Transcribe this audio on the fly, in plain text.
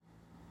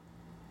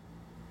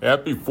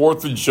Happy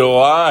 4th of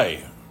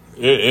July.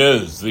 It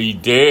is the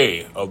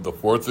day of the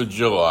 4th of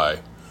July.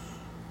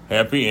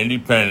 Happy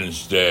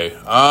Independence Day.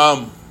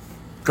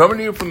 Coming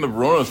to you from the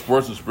Verona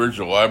Sports and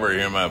Spiritual Library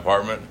here in my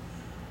apartment.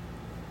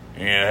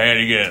 And I had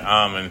to get an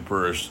almond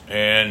first.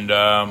 And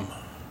I'm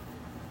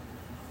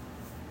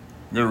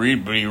going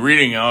to be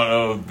reading out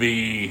of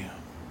the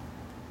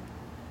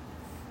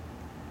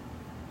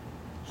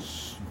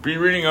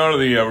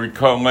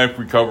Life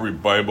Recovery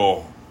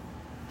Bible.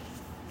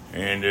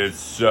 And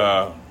it's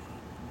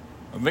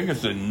I think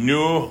it's a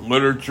New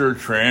Literature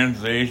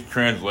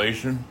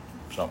Translation,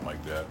 something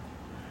like that.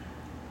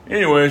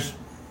 Anyways,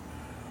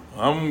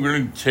 I'm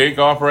going to take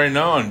off right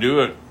now and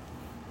do it.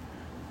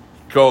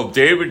 It's called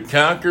David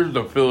Conquers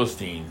the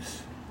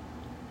Philistines.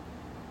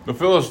 The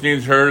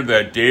Philistines heard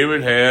that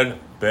David had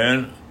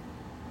been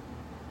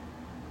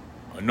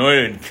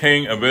anointed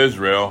king of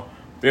Israel.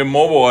 They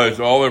mobilized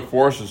all their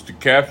forces to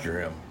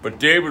capture him. But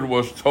David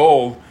was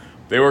told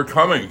they were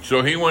coming,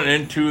 so he went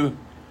into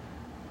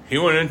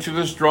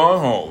the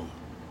stronghold.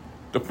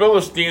 The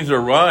Philistines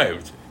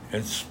arrived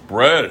and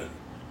spread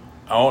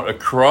out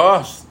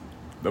across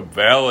the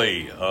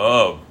valley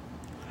of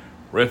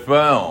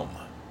Rephaim.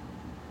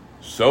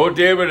 So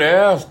David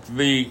asked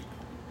the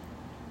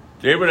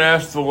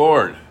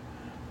Lord,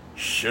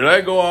 "Should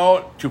I go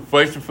out to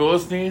fight the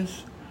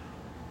Philistines?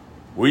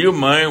 Will you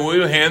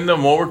hand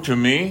them over to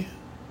me?"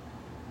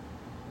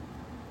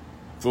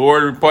 The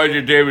Lord replied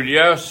to David,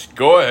 "Yes,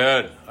 go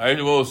ahead. I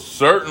will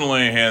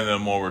certainly hand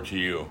them over to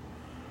you."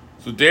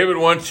 So David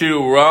went to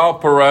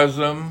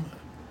Baal-perazim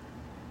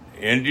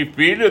and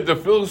defeated the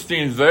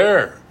Philistines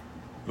there.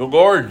 The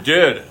Lord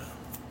did.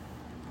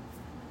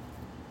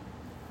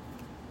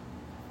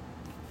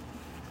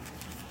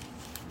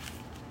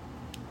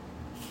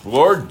 "The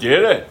Lord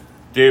did it,"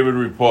 David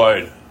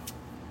replied.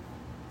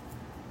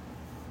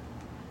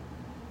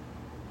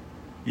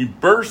 "He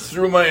burst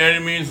through my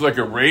enemies like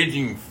a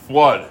raging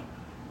flood."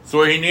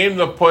 So he named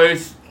the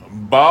place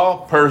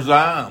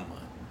Baal-perazim,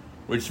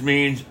 which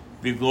means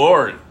the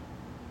Lord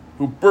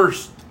who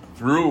burst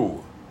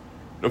through.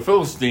 The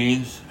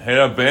Philistines had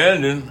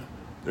abandoned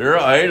their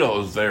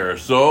idols there,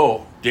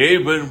 so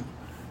David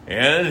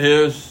and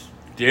his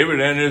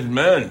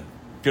men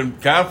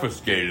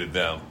confiscated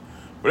them.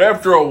 But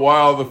after a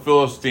while, the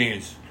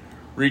Philistines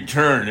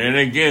returned and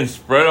again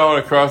spread out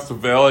across the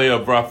valley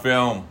of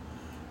Rephaim.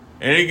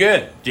 And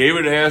again,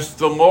 David asked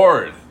the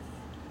Lord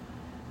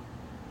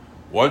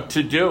what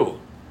to do.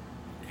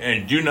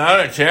 "And do not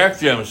attack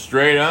them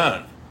straight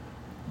on,"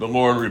 the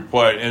Lord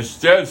replied.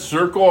 "Instead,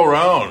 circle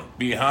around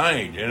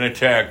behind and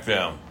attack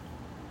them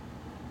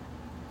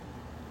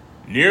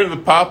near the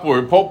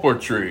poplar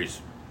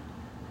trees.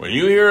 When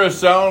you hear a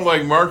sound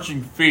like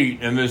marching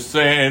feet in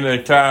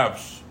the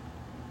tops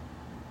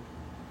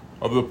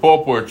of the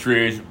poplar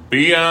trees,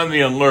 be on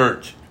the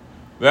alert.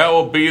 That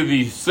will be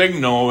the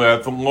signal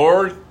that the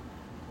Lord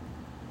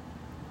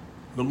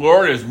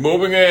is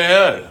moving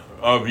ahead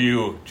of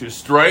you to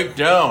strike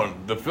down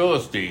the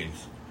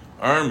Philistines'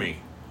 army."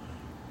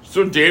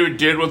 So David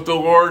did what the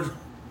Lord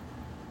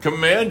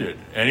commanded,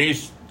 and he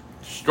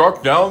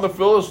struck down the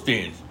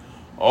Philistines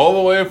all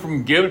the way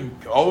from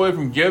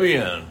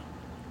Gibeon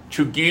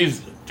to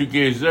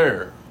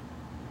Gezer,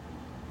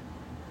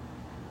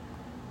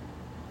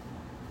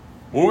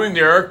 moving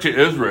the ark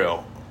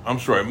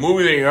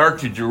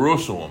to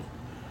Jerusalem.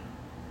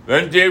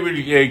 Then David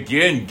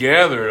again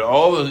gathered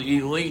all the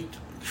elite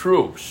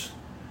troops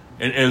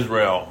in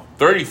Israel,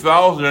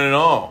 30,000 in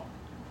all.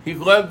 He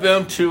led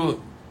them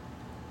to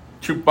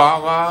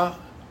Baalah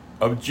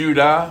of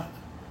Judah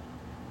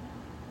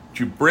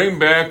to bring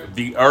back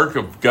the Ark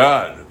of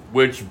God,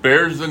 which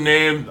bears the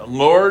name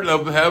Lord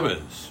of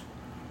Heaven's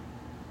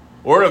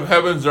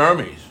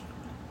armies.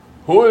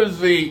 Who is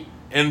the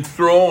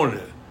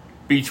enthroned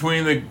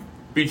between the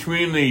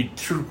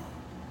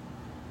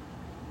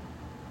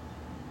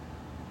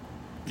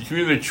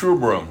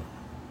cherubim?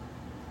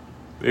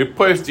 They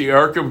placed the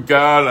Ark of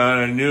God on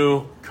a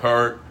new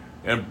cart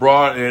and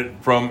brought it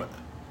from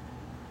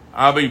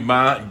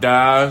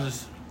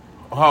Abinadab's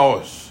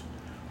house,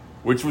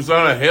 which was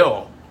on a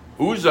hill.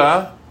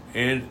 Uzzah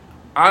and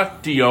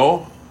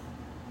Ahio,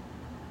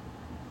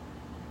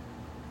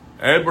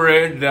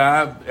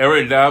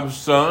 Abinadab's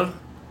son,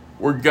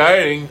 were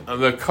guiding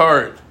the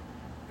cart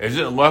as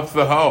it left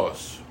the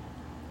house,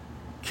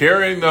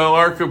 carrying the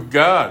Ark of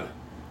God.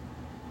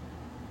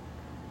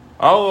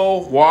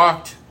 Ahio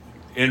walked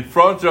in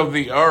front of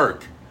the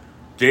ark.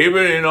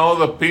 David and all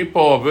the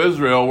people of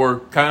Israel were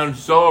kind of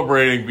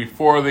celebrating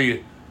before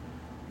the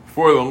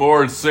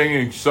Lord,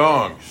 singing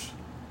songs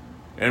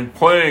and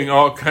playing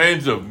all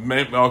kinds of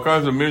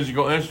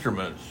musical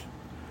instruments,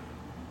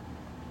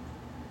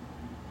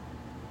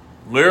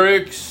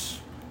 lyres,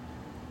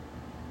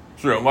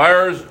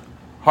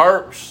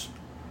 harps,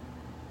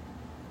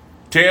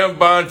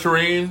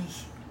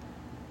 tambourines,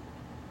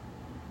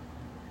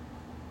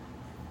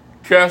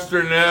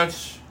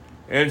 castanets,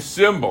 and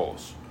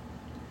cymbals.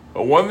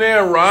 But when they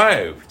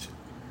arrived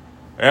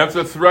at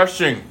the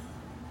threshing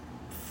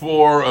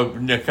floor of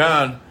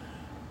Nikan,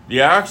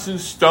 The oxen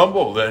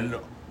stumbled, and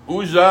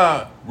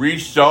Uzzah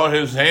reached out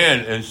his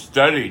hand and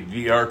steadied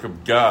the ark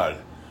of God.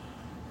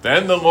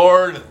 Then the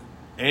Lord's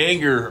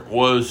anger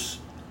was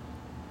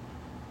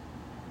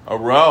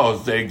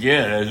aroused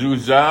again as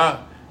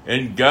Uzzah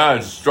and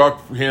God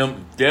struck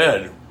him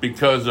dead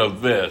because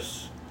of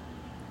this.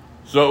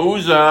 So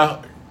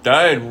Uzzah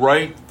died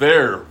right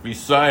there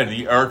beside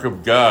the ark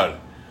of God.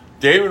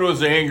 David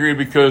was angry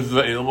because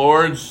the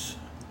Lord's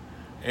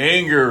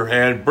anger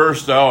had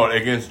burst out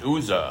against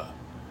Uzzah.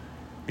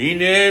 He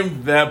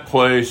named that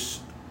place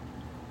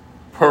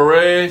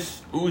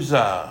Perez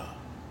Uzzah,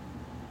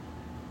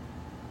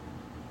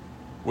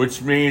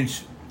 which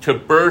means to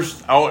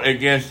burst out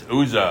against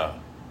Uzzah,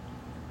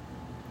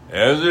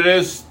 as it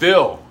is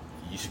still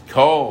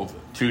called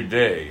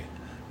today.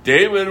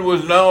 David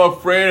was now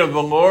afraid of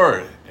the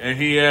Lord, and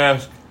he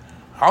asked,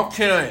 "How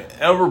can I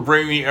ever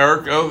bring the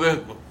ark of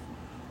the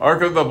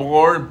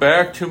Lord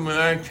back to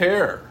my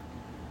care?"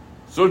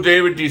 So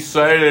David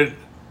decided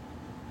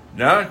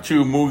not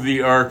to move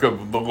the ark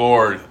of the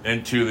Lord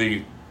into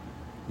the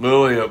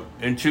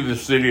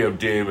city of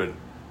David.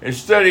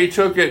 Instead, he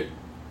took it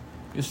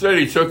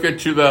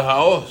to the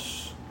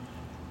house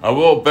of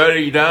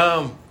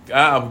Obed-Edom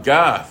of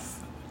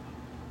Gath.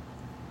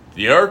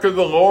 The ark of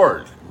the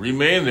Lord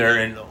remained there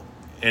in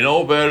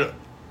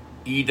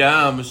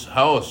Obed-Edom's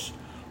house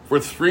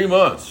for 3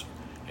 months,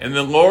 and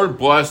the Lord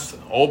blessed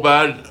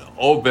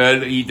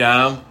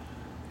Obed-Edom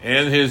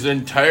and his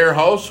entire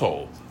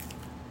household.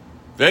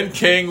 Then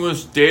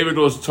David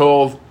was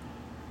told,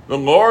 "The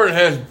Lord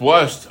has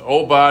blessed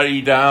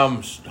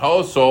Obed-Edom's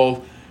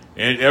household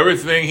and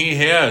everything he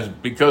has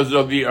because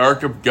of the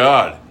ark of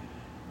God."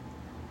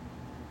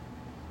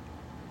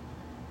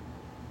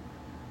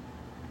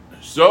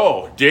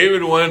 So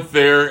David went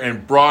there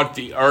and brought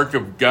the ark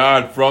of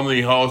God from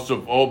the house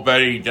of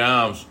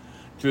Obed-Edom's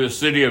to the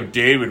city of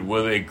David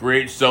with a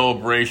great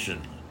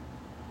celebration.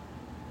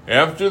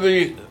 After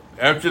the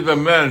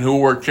men who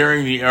were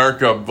carrying the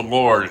ark of the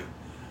Lord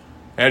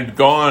had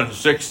gone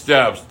 6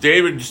 steps,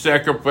 David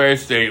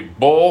sacrificed a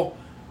bull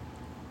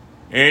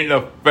and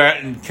a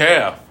fattened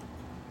calf.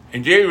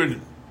 And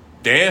David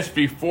danced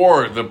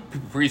before the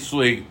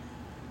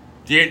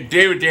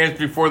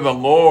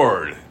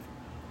Lord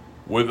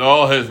with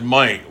all his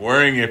might,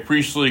 wearing a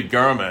priestly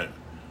garment.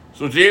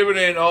 So David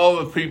and all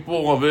the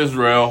people of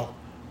Israel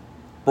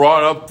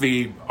brought up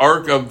the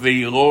ark of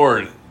the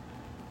Lord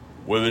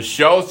with the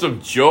shouts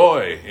of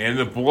joy and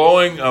the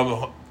blowing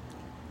of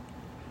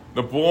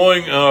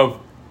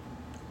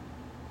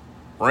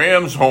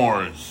ram's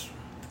horns.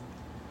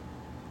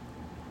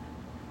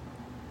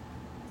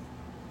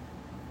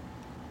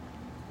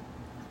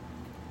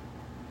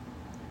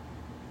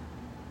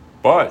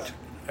 But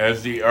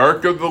as the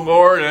ark of the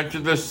Lord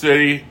entered the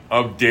city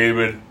of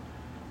David,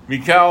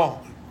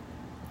 Michal,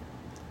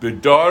 the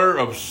daughter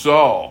of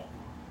Saul,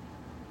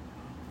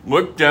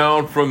 looked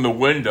down from the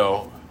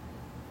window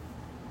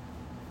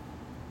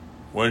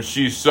when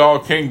she saw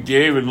King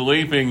David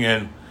leaping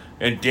and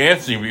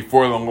dancing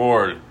before the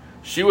Lord.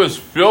 She was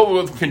filled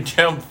with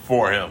contempt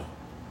for him.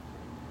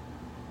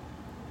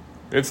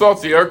 They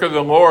thought the ark of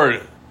the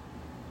Lord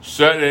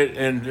set it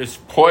in its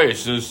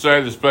place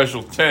inside the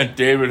special tent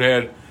David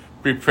had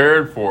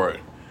prepared for it.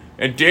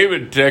 And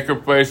David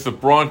sacrificed the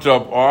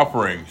burnt-up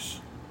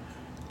offerings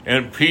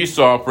and peace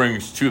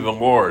offerings to the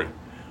Lord.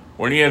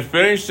 When he had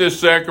finished his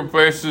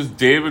sacrifices,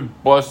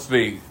 David blessed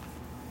the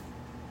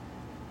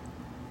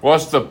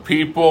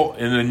people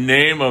in the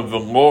name of the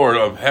Lord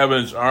of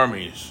heaven's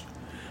armies.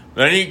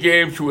 Then he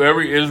gave to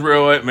every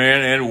Israelite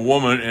man and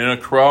woman in a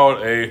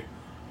crowd a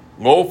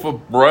loaf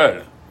of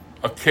bread,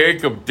 a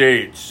cake of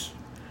dates,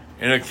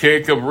 and a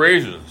cake of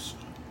raisins.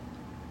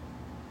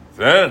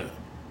 Then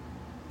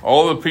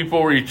all the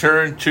people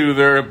returned to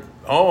their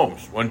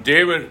homes. When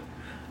David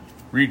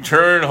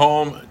returned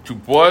home to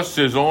bless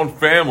his own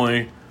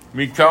family,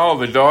 Michal,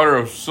 the daughter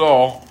of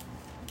Saul,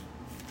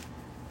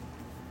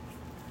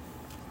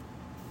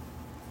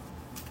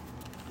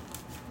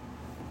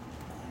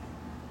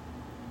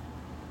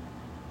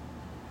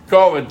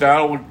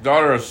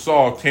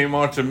 came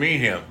out to meet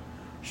him.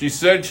 She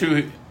said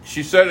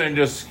in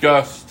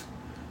disgust,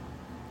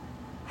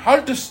 "How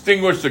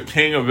distinguished the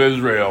king of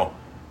Israel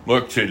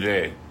look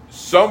today.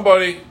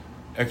 Somebody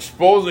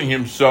exposing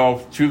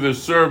himself to the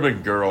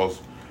servant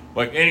girls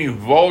like any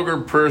vulgar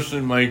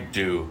person might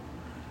do."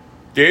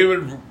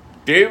 David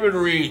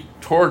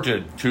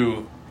retorted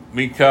to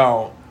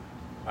Michal,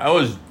 "I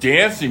was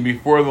dancing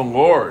before the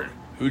Lord,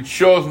 who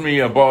chose me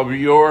above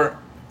your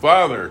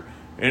father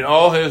and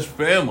all his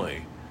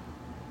family.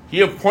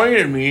 He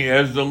appointed me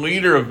as the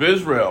leader of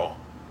Israel,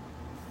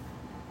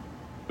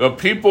 the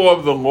people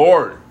of the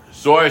Lord.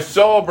 So I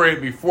celebrate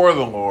before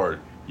the Lord.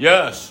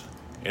 Yes,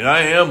 and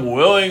I am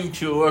willing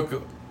to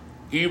look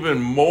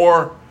even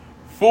more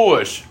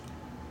foolish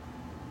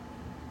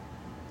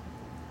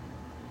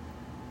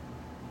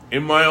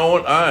in my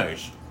own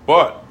eyes.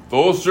 But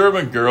those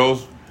servant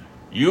girls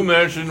you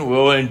mentioned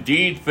will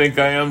indeed think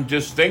I am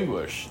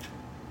distinguished."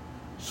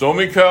 So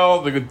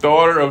Michal, the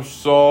daughter of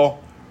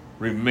Saul,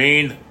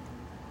 remained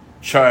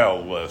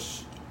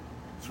childless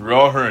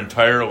throughout her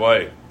entire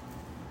life.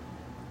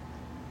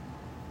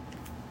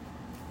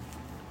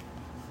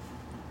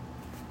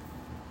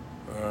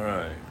 All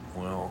right,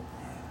 well,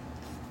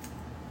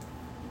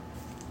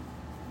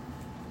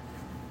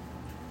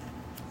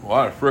 a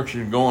lot of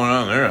friction going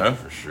on there, that's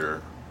for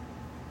sure.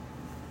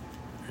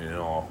 You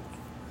know,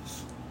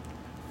 it's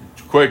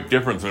quite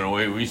different than the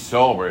way we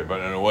celebrate,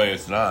 but in a way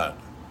it's not.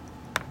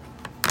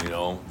 You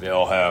know, they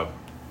all have,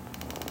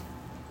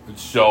 we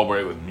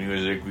celebrate with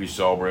music, they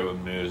celebrate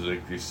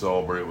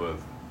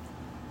with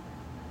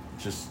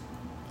just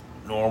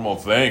normal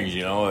things,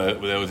 you know,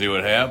 that they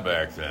would have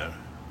back then.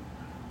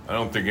 I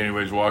don't think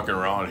anybody's walking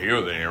around here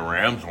with any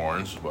ram's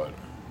horns, but,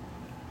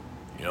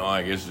 you know,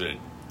 I guess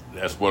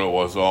that's what it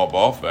was all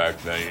about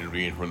back then,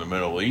 being from the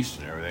Middle East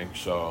and everything,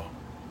 so.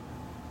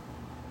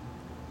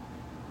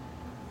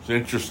 It's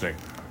interesting,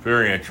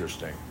 very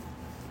interesting.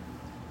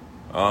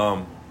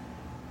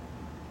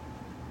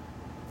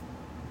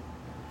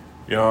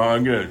 You know,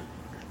 I'm going to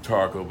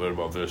talk a little bit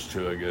about this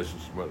too, I guess,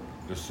 but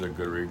this is a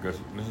good read. This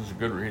is a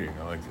good reading,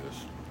 I like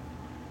this.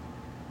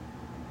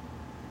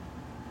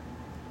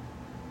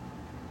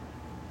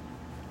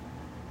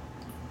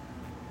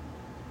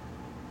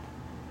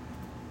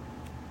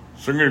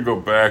 So I'm going to go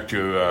back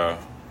to,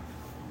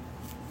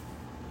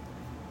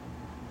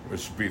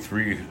 this would be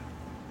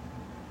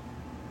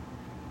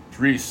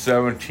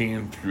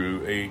 3:17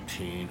 through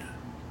 18.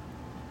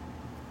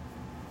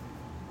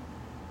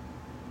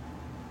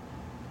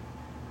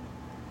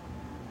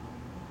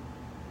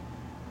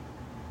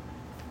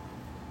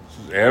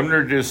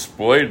 Abner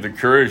displayed the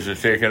courage to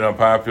take an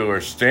unpopular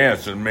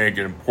stance and make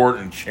an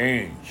important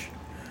change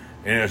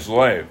in his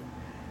life.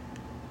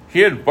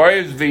 He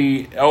advised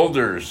the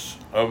elders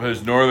of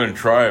his northern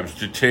tribes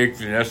to take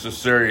the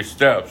necessary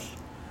steps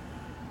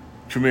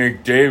to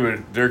make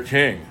David their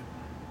king.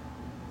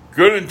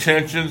 Good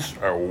intentions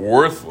are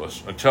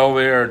worthless until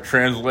they are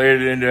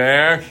translated into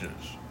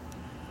actions.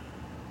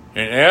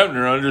 And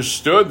Abner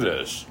understood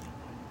this.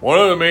 One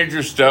of the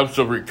major steps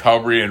of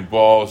recovery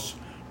involves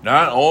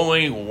not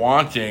only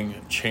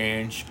wanting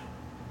change,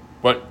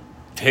 but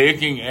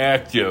taking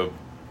active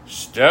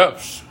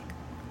steps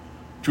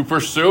to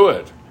pursue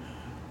it.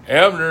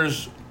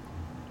 Abner's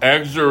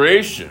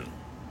exhortation.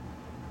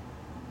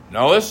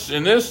 Now,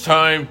 in this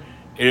time,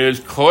 it is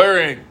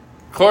clarion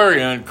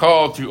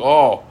call to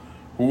all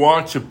who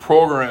want to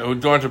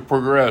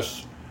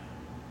progress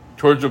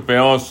towards a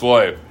balanced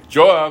life.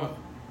 Joab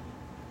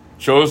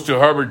chose to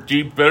harbor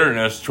deep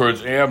bitterness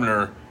towards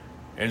Abner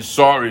and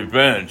sought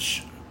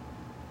revenge.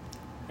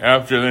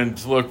 After then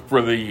to look for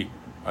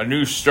a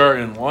new start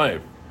in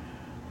life.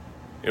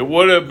 It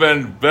would have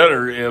been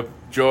better if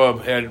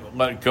Joab had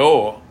let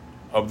go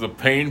of the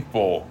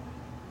painful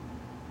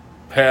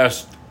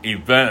past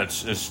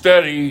events.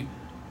 Instead, he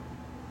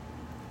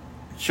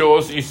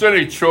chose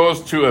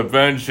to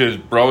avenge his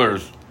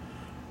brother's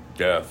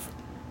death.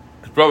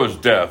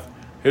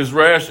 His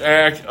rash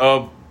act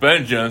of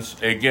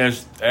vengeance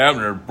against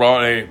Abner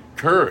brought a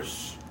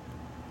curse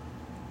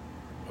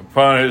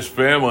upon his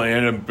family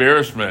and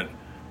embarrassment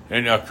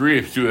and a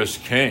grief to his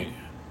king.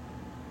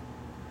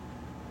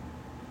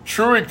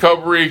 True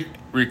recovery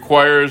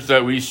requires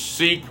that we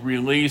seek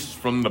release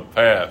from the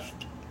past.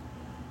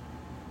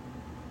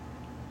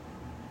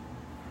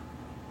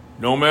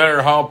 No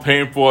matter how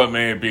painful it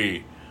may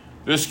be.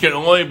 This can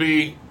only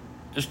be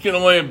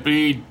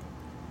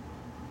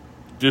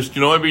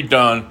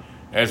done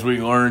as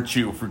we learn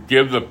to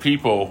forgive the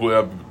people who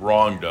have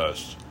wronged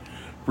us.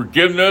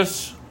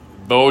 Forgiveness,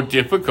 though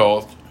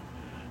difficult,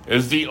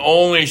 is the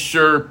only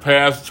sure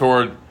path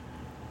toward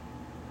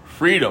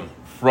freedom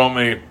from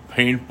a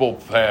painful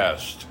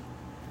past.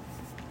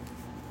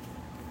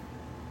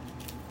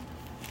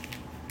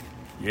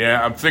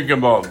 Yeah, I'm thinking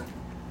about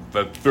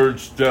the third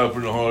step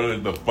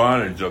and the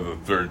bondage of the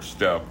third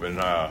step, and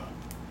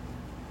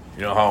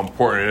you know how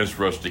important it is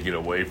for us to get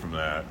away from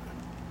that.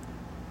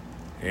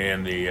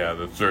 And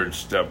the third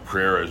step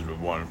prayer is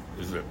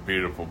a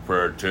beautiful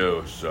prayer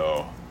too.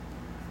 So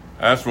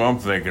that's what I'm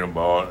thinking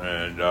about,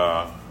 and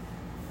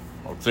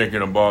I'm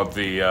thinking about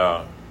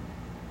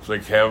it's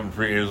like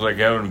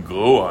having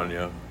glue on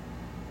you,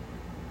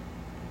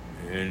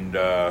 and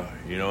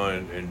you know,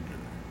 and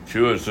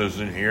two, it says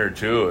in here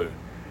too.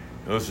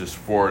 This is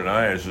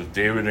 4:9. It says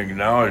David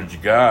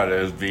acknowledged God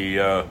as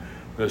the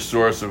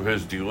source of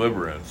his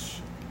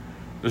deliverance.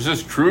 This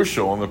is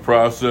crucial in the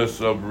process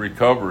of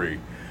recovery.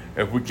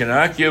 If we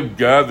cannot give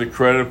God the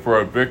credit for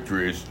our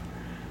victories,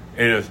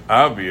 it is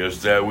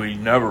obvious that we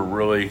never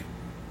really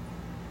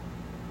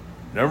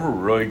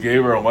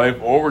gave our life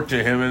over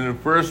to him in the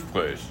first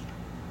place.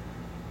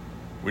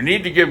 We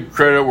need to give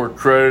credit where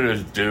credit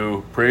is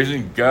due.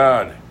 Praising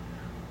God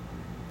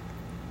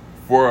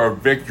for our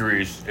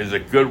victories is a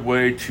good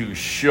way to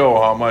show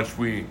how much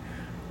we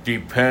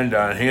depend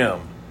on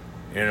him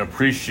and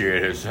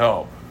appreciate his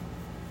help.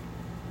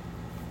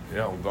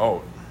 Yeah,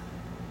 without.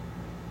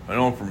 I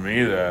know for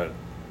me that,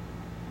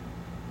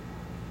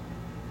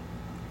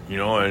 you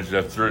know, it's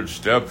that third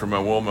step for my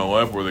will and my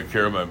life, where the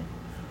care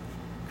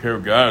care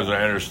of God as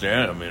I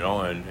understand Him,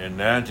 and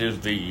that is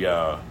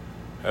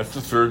that's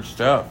the third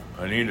step.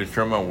 I need to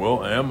turn my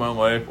will and my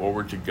life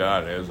over to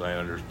God as I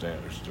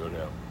understood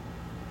Him.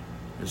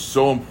 It's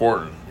so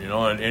important,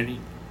 and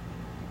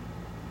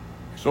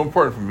it's so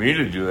important for me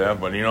to do that,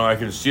 but, I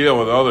can see that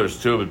with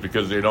others, too,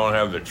 because they don't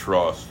have the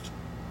trust.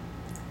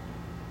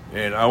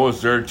 And I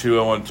was there, too,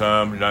 at one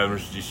time, and I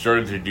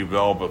started to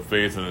develop a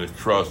faith and a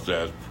trust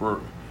that's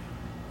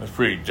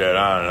pretty dead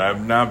on, and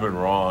I've not been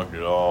wrong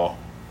at all.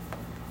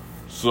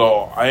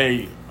 So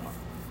I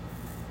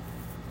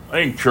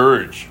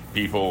encourage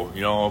people,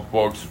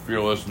 folks, if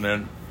you're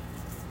listening,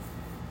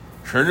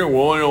 turn your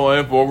will and your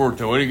life over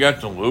to what you got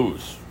to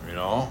lose,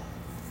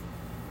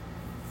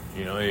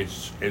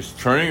 It's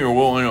turning your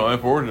will and your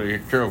life over to the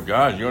care of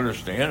God. You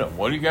understand Him.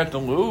 What do you got to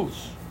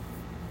lose?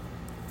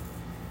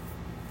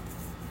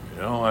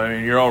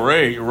 We're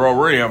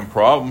already having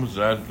problems.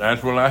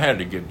 That's what I had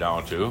to get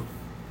down to.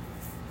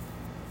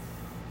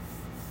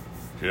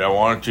 Did I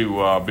want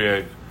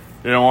to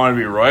did I want to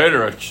be right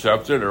or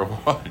accepted or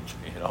what?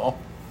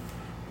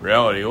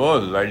 Reality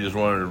was I just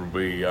wanted to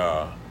be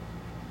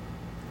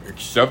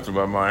accepted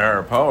by my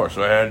higher power,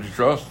 so I had to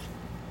trust.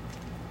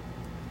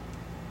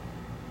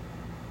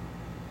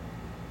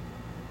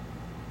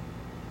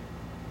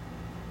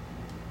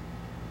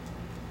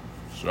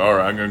 So, all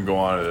right, I'm going to go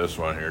on to this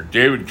one here.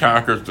 David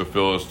conquers the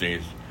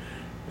Philistines.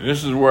 And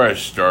this is where I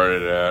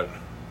started at.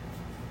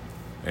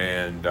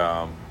 And,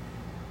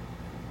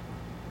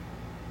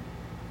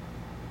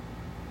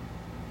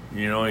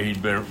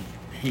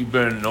 he'd been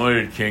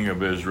anointed king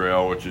of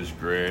Israel, which is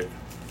great.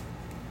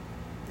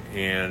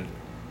 And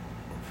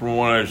from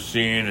what I've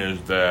seen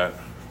is that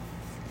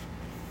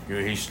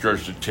he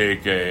starts to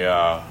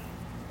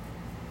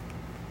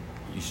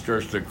he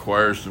starts to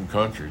acquire some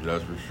countries,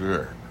 that's for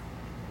sure.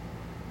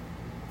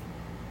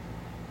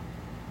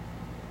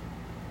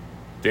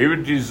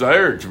 David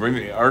desired to bring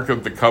the Ark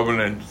of the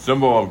Covenant,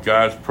 symbol of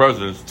God's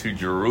presence, to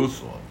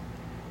Jerusalem.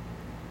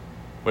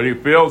 But he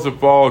failed to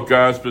follow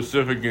God's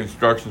specific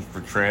instructions for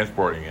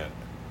transporting it.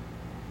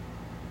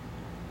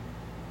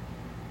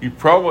 He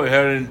probably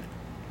never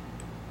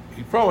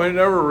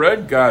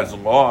read God's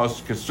laws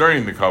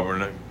concerning the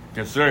covenant,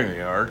 concerning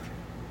the ark.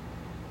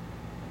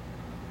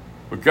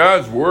 But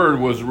God's word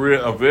was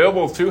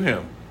available to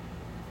him.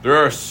 There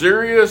are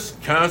serious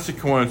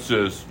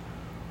consequences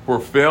for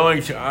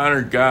failing to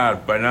honor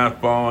God by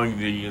not following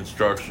the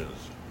instructions.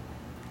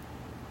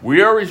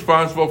 We are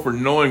responsible for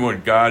knowing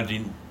what God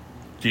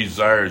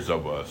desires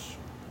of us.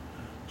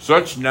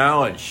 Such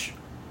knowledge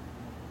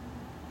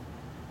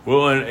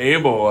will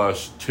enable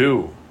us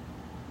to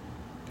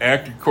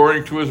act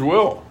according to His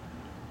will.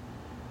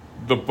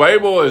 The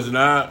Bible is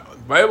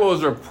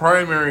our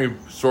primary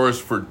source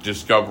for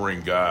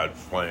discovering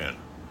God's plan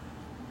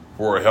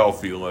for a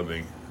healthy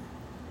living.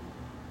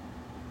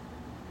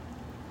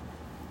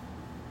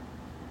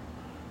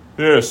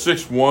 Yeah,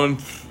 6:1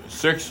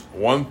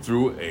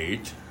 through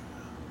 8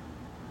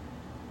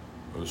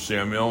 of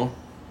Samuel.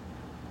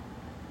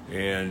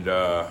 And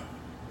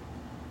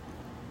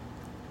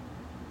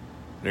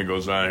it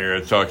goes on here.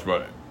 It talks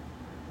about,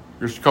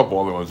 there's a couple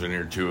other ones in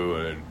here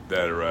too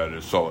that are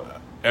read. So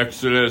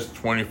Exodus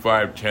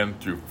 25:10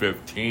 through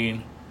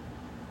 15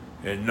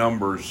 and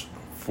Numbers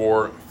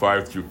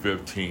 4:5 through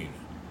 15.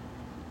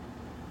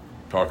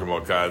 Talking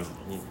about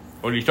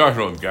when he's talking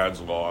about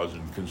God's laws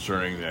and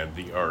concerning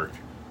the ark.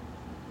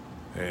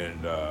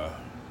 And,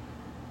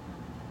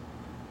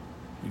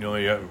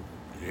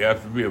 you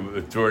have to be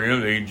toward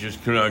him. He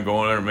just could not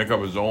go in there and make up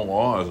his own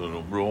laws and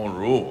his own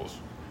rules.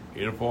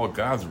 He didn't follow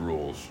God's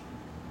rules.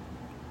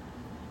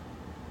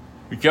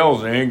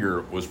 Michal's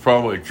anger was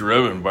probably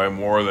driven by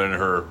more than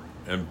her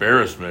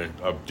embarrassment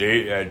at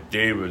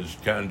David's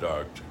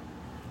conduct.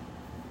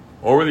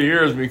 Over the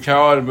years,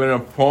 Michal had been a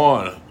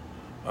pawn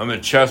on the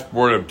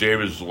chessboard of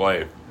David's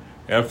life.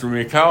 After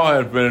Michal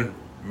had been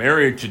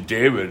married to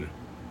David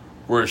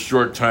for a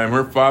short time,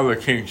 her father,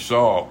 King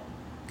Saul,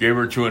 gave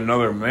her to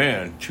another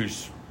man to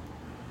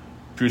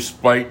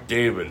spite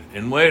David.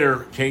 In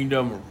later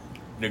kingdom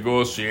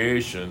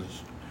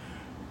negotiations,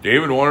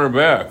 David won her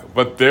back,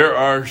 but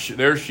there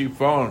she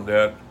found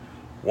that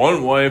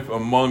one wife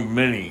among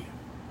many.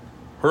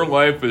 Her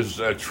life is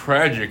a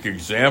tragic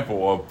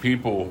example of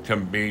people who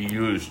can be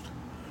used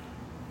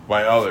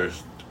by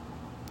others.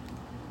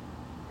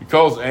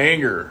 Michal's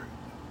anger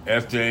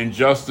at the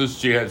injustice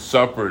she had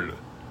suffered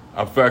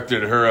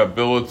affected her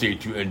ability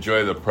to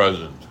enjoy the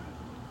present.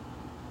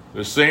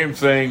 The same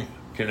thing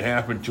can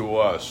happen to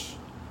us.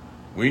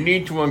 We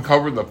need to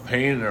uncover the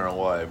pain in our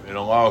life and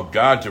allow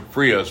God to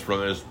free us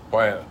from this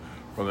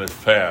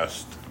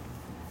past.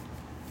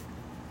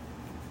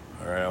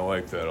 All right, I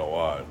like that a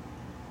lot.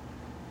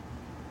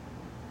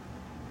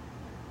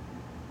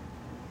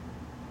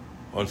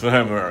 Well,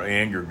 sometimes our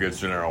anger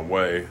gets in our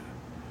way,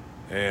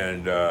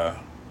 and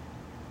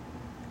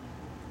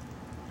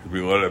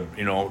we let it,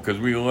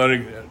 because we let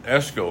it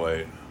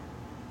escalate.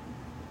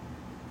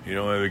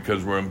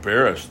 Because we're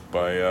embarrassed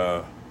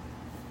by,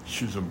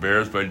 she was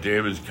embarrassed by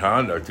David's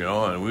conduct,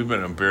 and we've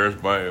been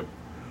embarrassed by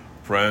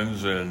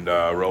friends and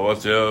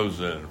relatives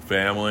and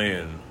family,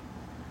 and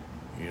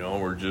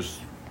we're just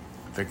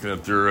thinking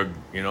that they're, and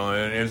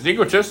it's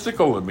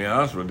egotistical, to be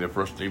honest with you,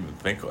 for us to even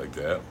think like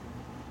that.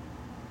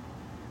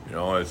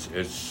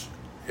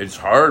 It's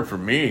hard for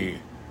me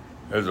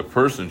as a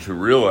person to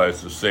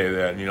realize, to say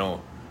that,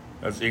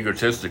 that's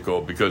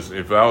egotistical, because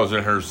if I was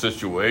in her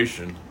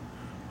situation,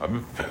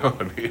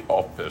 I'd be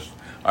all pissed.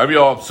 I'd be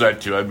all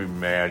upset too. I'd be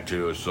mad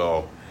too.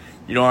 So,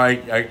 you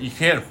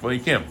can't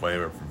blame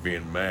her for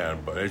being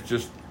mad, but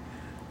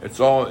it's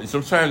all,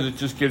 sometimes it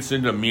just gets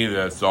into me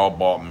that it's all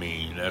about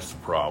me, and that's the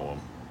problem.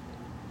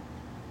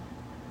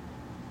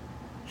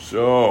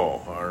 So,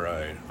 all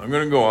right, I'm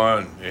going to go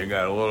on. I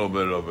got a little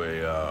bit of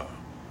a,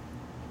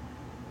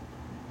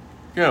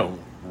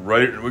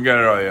 we got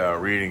a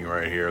reading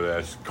right here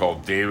that's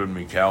called David,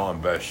 Michal,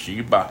 and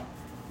Bathsheba.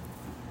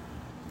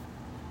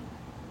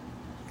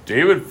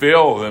 David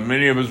failed in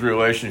many of his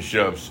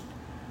relationships.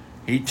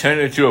 He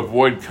tended to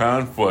avoid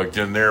conflict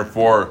and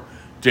therefore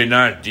did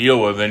not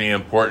deal with any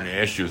important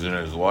issues in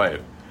his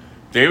life.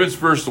 David's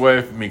first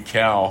wife,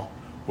 Michal,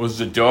 was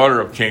the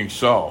daughter of King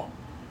Saul.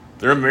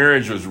 Their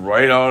marriage was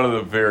right out of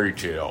the fairy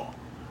tale.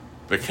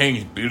 The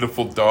king's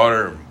beautiful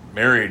daughter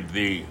married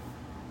the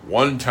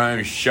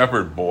one-time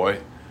shepherd boy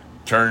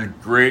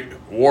turned great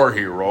war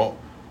hero,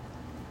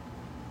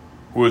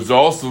 who was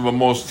also the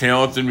most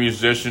talented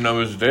musician of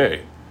his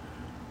day.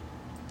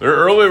 Their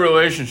early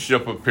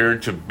relationship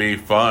appeared to be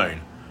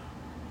fine,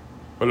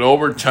 but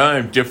over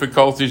time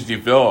difficulties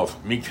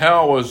developed.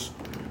 Michal was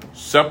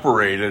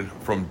separated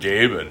from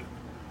David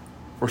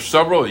for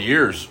several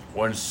years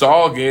when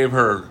Saul gave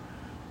her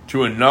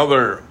to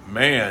another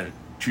man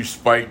to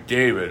spite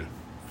David.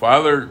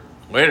 Later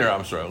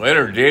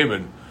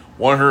David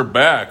won her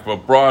back,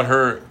 but brought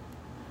her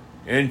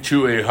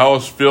into a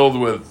house filled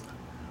with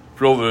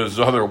his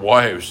other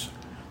wives.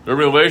 Their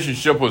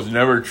relationship was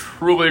never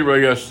truly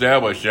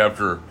reestablished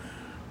after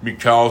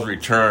Michal's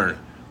return.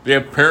 They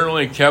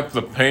apparently kept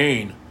the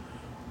pain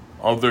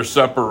of their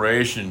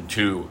separation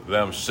to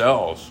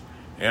themselves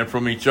and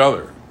from each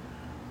other.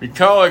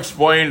 Michal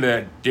explained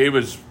that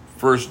David's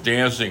first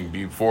dancing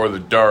before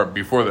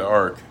the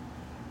ark,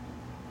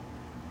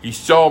 he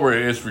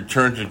celebrated his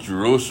return to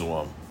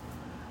Jerusalem.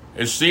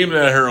 It seemed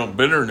that her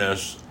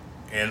bitterness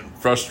and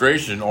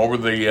frustration over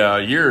the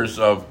years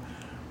of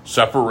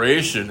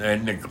separation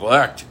and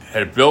neglect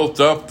had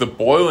built up the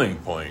boiling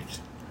point.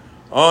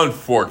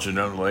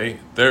 Unfortunately,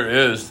 there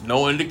is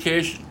no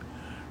indication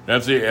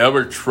that they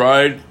ever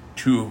tried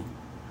to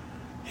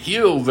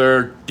heal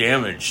their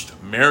damaged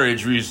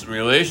marriage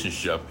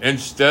relationship.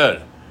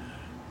 Instead,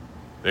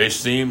 they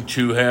seem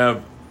to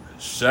have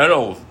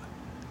settled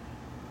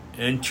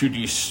into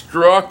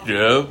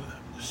destructive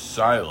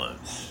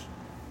silence.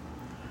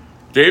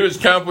 David's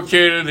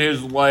complicated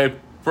his life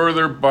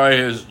further by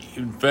his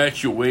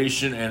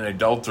infatuation and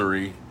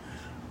adultery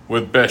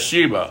with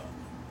Bathsheba.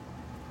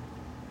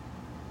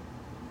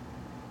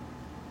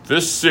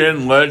 This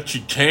sin led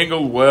to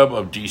tangled web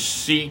of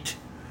deceit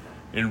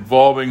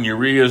involving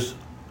Uriah's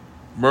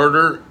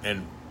murder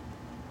and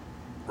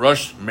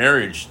rushed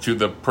marriage to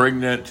the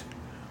pregnant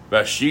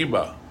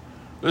Bathsheba.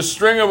 The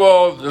string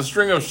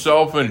of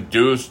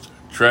self-induced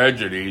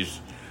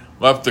tragedies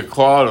left a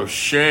cloud of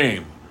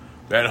shame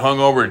that hung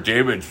over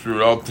David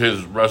throughout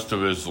his rest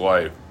of his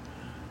life.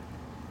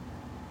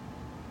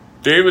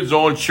 David's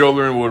own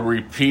children would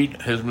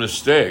repeat his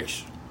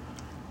mistakes,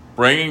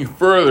 bringing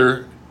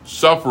further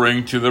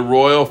suffering to the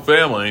royal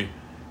family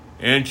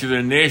and to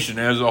the nation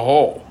as a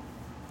whole.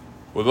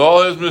 With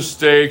all his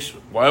mistakes,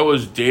 why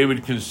was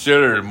David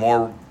considered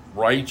more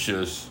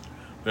righteous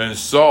than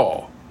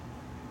Saul,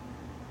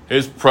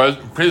 his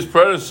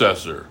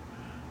predecessor?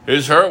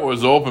 His heart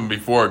was open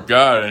before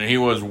God, and he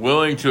was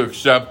willing to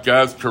accept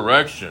God's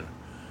correction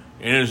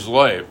in his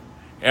life.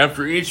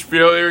 After each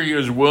failure, he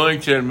was willing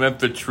to admit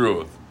the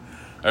truth,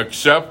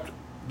 accept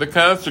the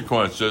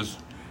consequences,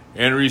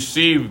 and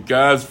receive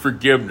God's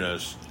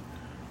forgiveness,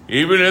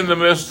 even in the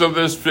midst of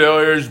this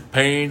failure's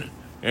pain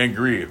and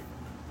grief.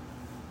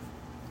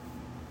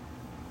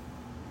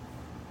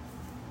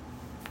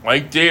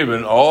 Like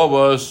David, all of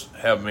us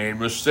have made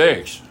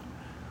mistakes.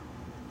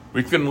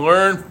 We can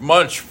learn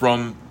much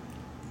from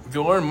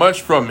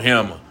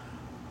him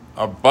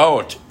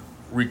about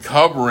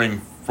recovering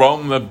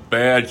from the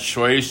bad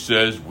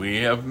choices we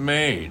have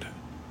made.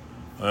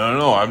 I don't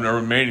know. I've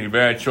never made any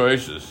bad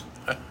choices.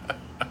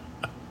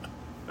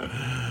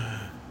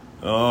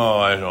 Oh,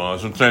 I don't know.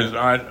 Sometimes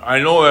I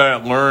know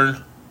that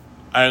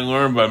I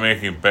learn by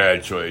making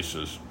bad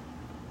choices.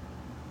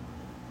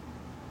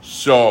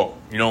 So,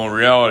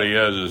 reality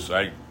is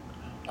I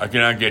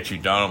cannot get you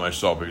down on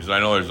myself, because I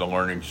know I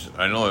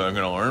know that I'm going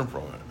to learn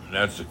from it. And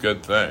that's a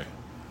good thing.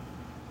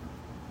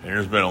 And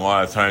there's been a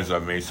lot of times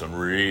I've made some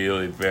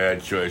really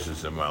bad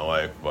choices in my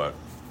life, but,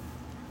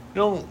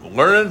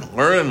 learning,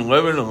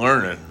 living, and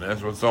learning.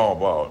 That's what it's all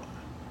about.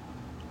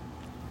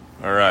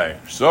 All right.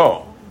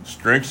 So,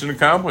 strengths and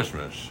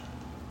accomplishments.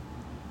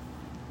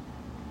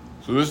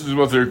 So this is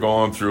what they're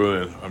going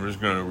through. I'm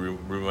just going to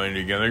remind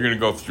you again. They're going to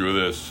go through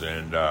this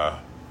and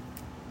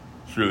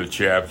through the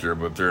chapter,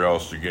 but they're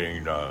also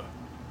getting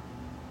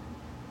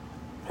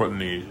putting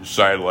the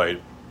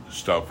sidelight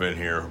stuff in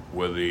here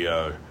with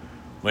the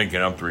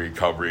linking up the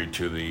recovery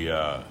to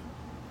the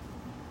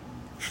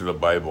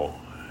Bible.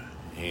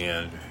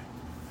 And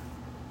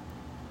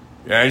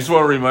yeah, I just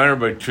want to remind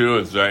everybody too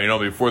is that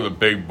before the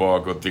big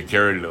book, what they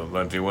carried,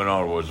 that they went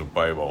out was a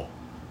Bible.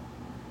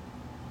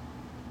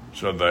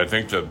 So I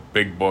think the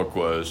big book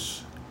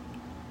was.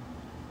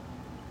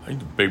 I think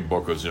the big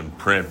book was in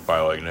print by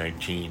like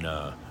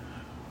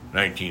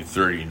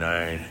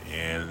 1939,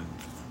 and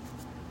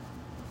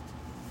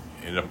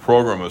the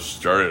program was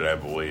started, I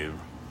believe,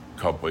 a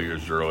couple of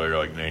years earlier,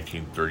 like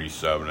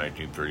 1937,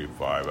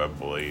 1935, I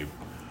believe.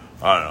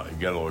 I don't know. You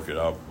got to look it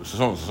up. It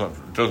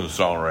doesn't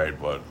sound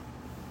right, but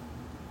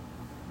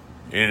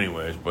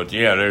anyways. But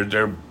yeah,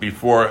 they're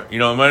before. It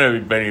might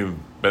have been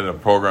the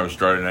program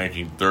started in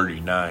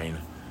 1939.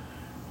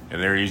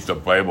 And they used the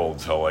Bible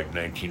until like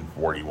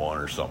 1941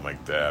 or something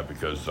like that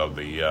because of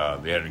the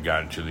they hadn't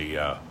gotten to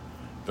the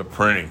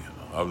printing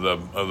of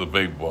the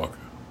big book.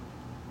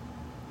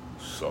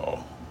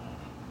 So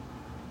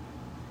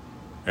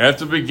at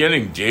the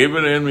beginning,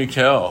 David and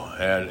Michal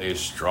had a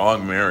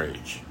strong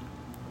marriage.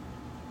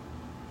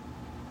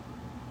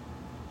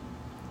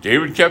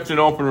 David kept an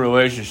open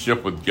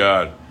relationship with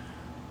God.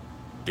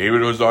 David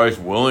was always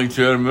willing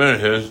to admit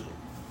his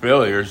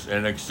failures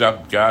and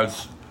accept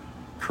God's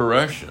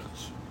corrections.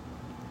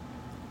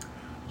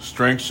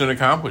 Strengths and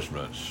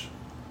accomplishments.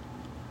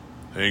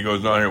 And he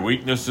goes on here,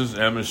 weaknesses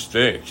and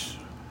mistakes.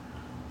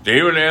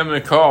 David and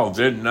Michal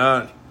did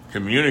not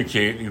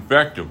communicate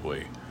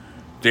effectively.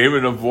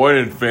 David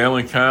avoided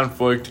family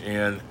conflict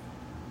and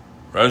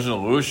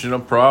resolution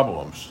of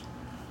problems.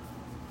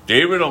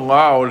 David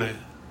allowed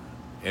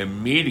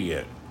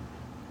immediate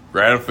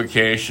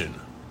gratification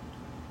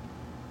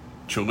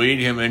to lead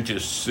him into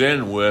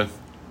sin with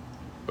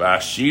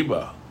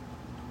Bathsheba.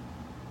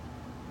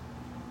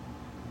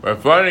 By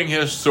finding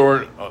his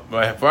son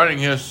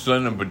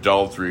of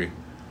adultery,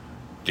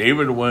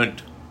 David was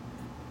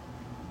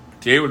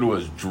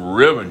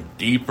driven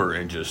deeper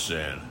into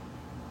sin.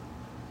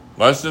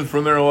 Lesson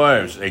from their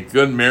lives: a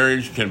good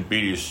marriage can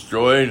be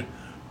destroyed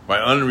by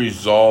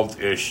unresolved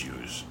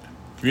issues.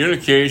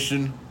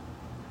 Communication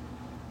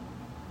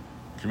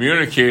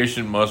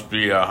must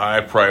be a high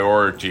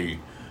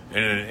priority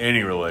in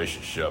any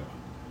relationship.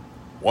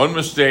 One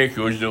mistake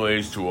usually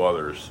leads to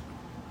others.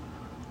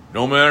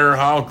 No matter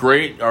how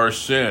great our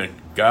sin,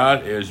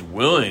 God is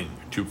willing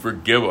to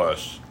forgive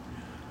us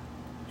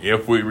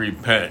if we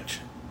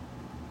repent.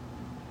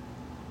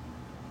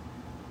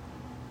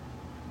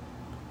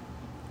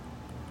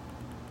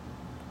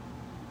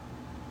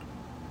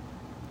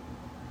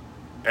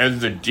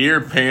 As the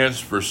deer pants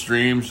for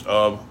streams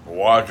of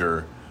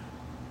water,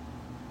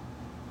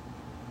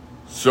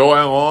 so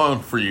I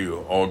long for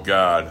you, O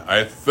God.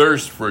 I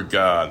thirst for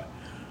God,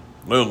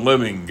 the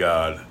living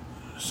God.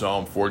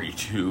 Psalm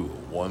 42,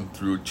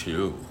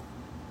 1-2.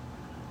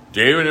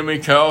 David and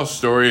Michal's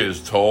story is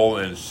told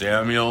in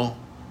Samuel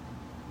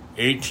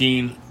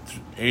 18,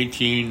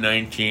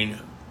 19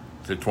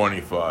 to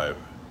 25.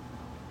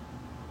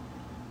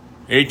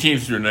 18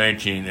 through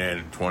 19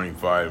 and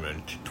 25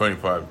 and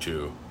 25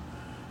 too.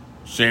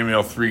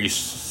 Samuel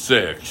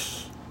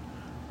 3:6.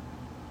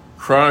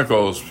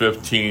 Chronicles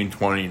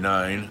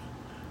 15:29.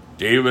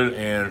 David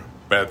and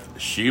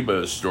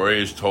Bathsheba's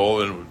story is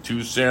told in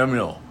 2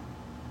 Samuel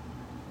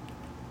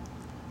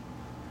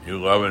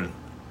 11,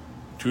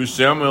 2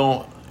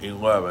 Samuel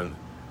 11,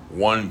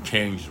 1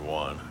 Kings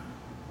 1.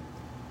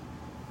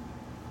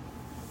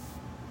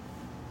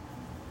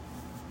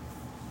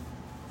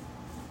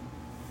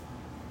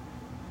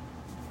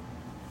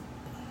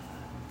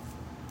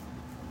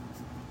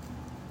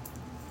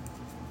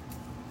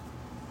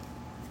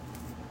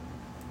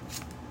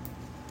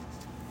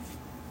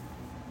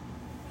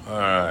 All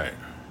right.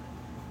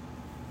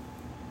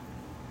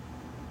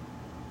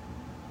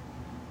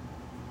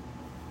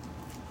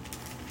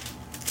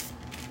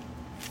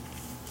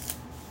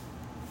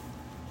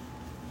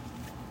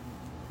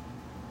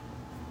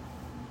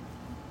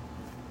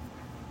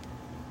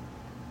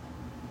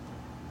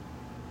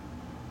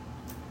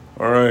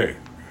 All right,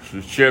 so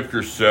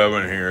chapter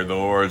 7 here, the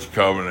Lord's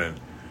covenant.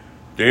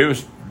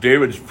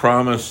 David's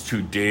promise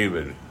to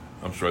David.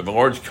 The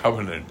Lord's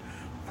covenant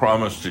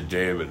promise to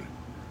David.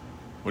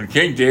 When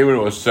King David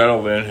was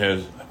settled in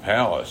his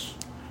palace,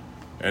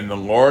 and the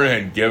Lord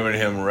had given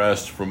him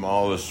rest from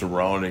all the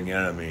surrounding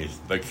enemies,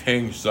 the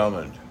king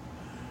summoned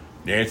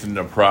Nathan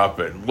the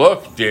prophet.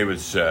 "Look," David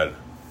said,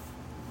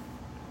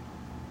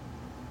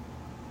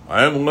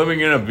 "I am living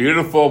in a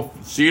beautiful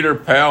cedar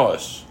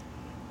palace,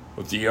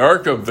 but the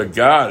ark of the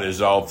God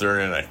is out there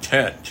in a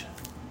tent."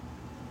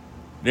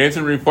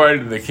 Nathan replied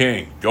to the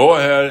king, "Go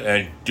ahead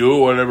and do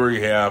whatever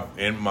you have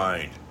in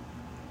mind,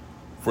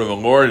 for the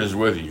Lord is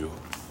with you."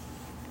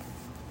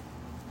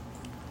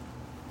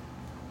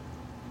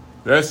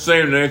 That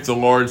same night the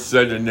Lord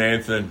said to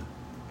Nathan,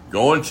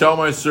 "Go and tell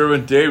my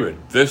servant David,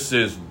 this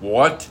is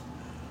what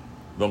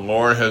the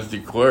Lord has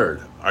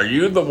declared. Are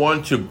you the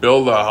one to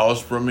build a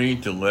house for me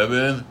to live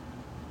in?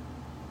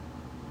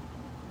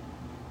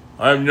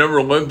 I've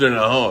never lived in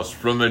a house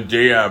from the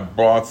day I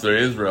brought the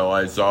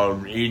Israelites out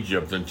of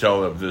Egypt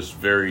until of this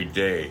very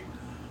day.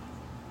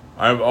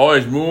 I've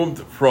always moved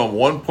from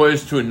one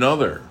place to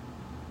another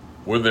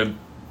with a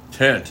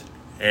tent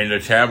and a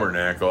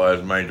tabernacle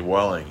as my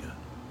dwelling.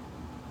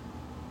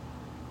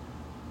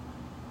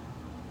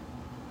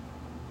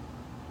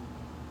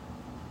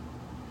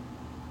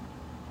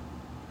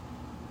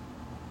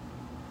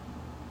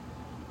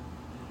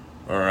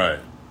 All right.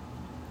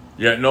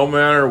 Yet no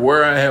matter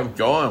where I have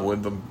gone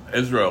with the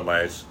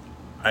Israelites,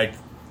 I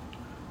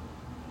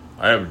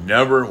have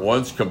never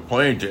once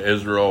complained to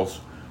Israel's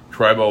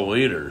tribal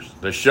leaders,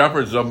 the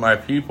shepherds of my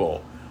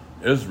people,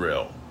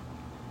 Israel.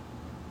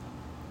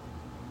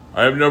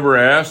 I have never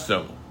asked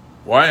them,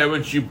 why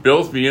haven't you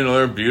built me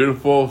another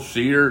beautiful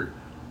cedar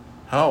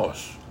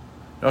house?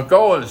 Now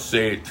go and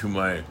say it to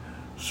my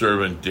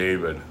servant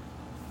David.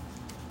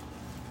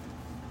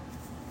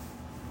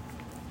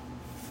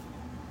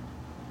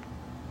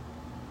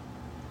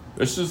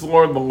 This is the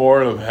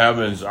Lord of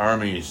heaven's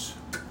armies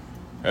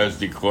has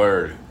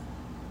declared.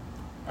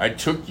 I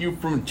took you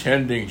from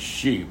tending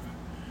sheep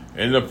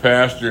in the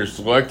pasture,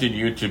 selected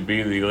you to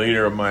be the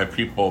leader of my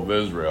people of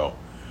Israel.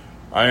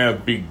 I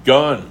have been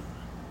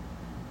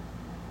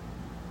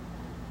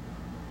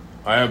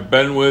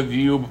with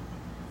you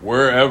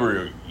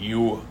wherever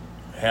you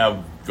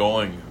have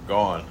gone,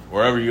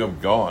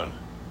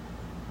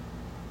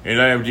 and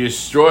I have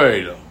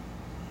destroyed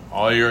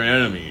all your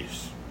enemies.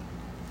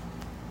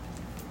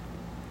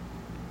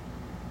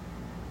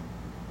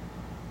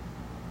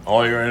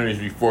 All your enemies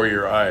before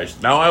your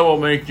eyes. Now I will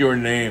make your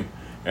name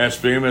as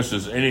famous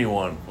as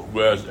anyone who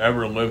has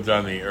ever lived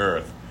on the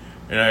earth,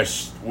 and I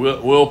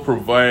will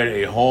provide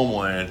a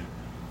homeland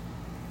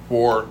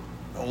for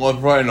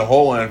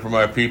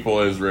my people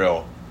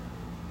Israel,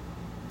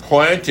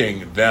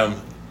 planting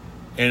them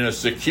in a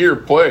secure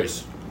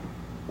place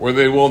where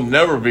they will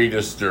never be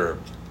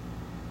disturbed.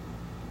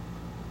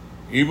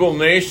 Evil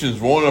nations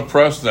won't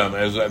oppress them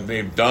as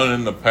they've done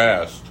in the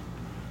past,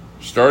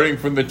 starting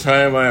from the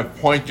time I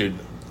appointed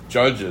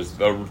judges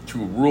to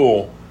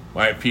rule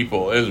my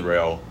people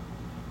Israel,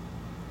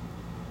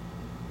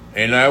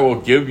 and I will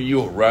give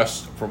you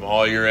rest from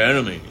all your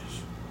enemies.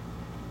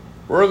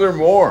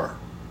 Furthermore,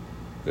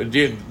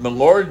 the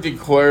Lord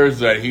declares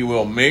that he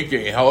will make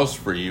a house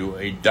for you,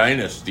 a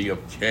dynasty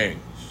of kings.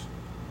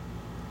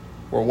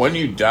 For when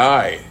you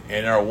die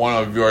and are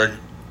one of your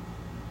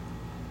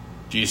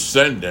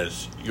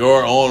descendants,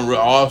 your own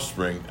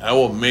offspring, I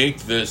will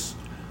make his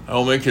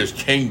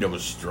kingdom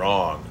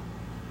strong.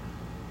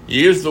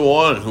 He is the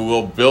one who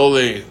will build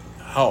a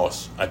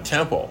house, a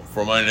temple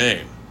for my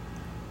name.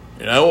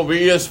 And I will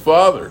be his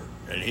father,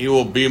 and he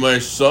will be my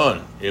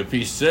son. If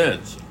he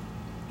sins,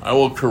 I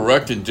will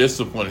correct and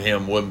discipline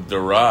him with the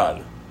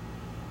rod,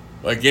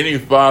 like any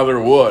father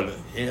would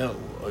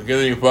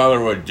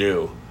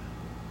do.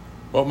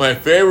 But my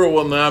favor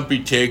will not be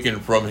taken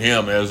from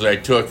him as I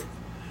took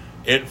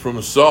it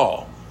from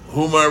Saul,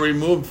 whom I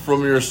removed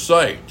from your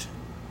sight.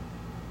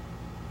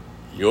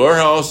 Your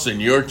house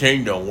and your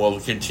kingdom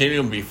will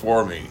continue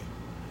before me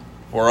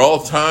for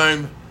all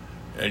time,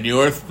 and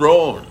your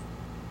throne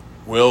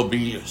will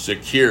be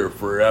secure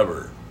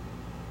forever.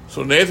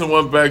 So Nathan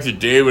went back to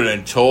David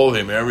and told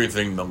him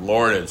everything the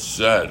Lord had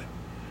said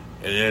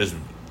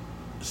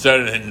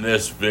in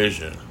this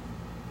vision.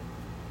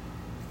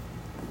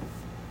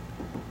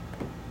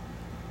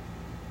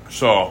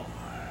 So,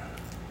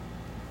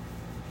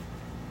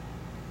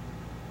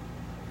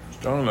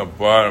 down on the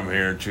bottom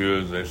here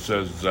too, it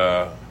says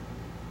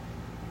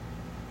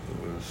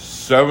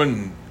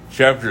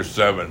chapter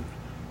 7,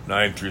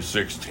 9 through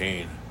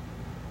 16.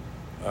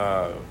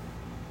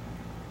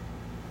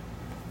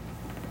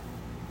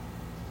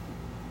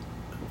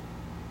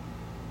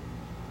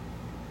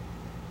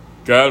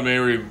 God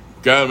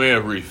may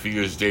have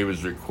refused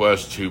David's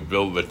request to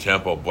build the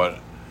temple, but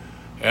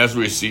as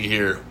we see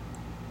here,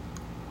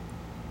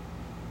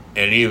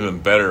 an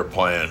even better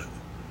plan.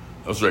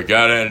 That's right,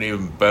 God had an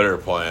even better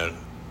plan.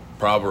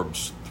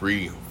 Proverbs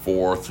 3,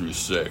 4 through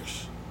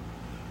 6.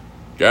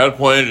 God's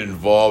plan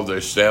involved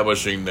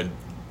establishing the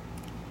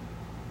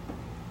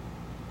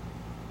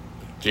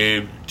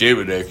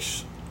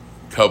David's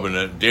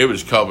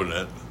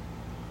covenant,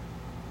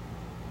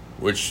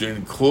 which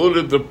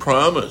included the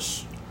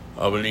promise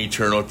of an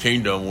eternal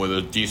kingdom with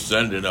a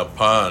descendant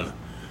upon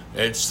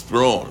its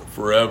throne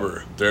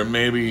forever. There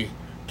may be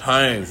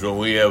times when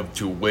we have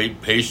to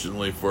wait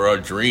patiently for our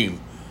dream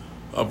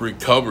of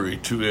recovery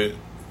to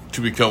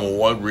become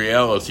one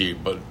reality,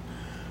 but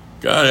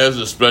God has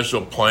a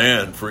special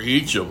plan for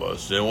each of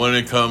us, and when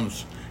it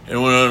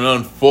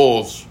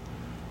unfolds,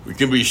 we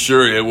can be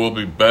sure it will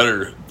be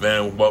better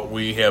than what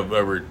we had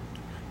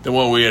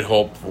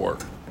hoped for.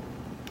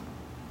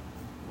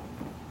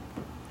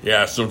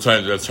 Yeah,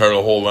 sometimes that's hard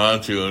to hold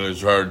on to, and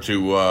it's hard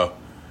to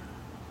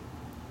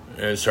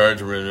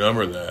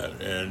remember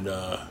that, and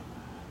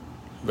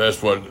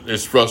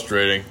it's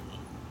frustrating.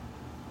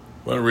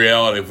 But in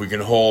reality, if we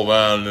can hold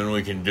on, then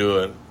we can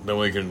do it. Then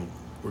we're going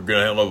to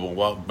have a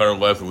lot better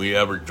life than we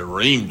ever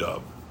dreamed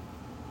of.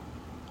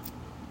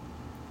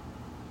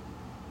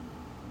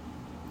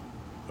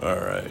 All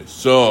right.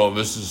 So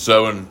this is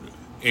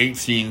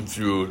 7:18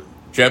 through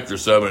chapter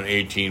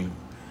 7:18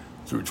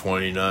 through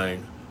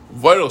 29. A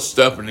vital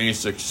step in any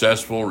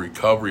successful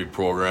recovery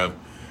program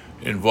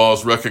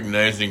involves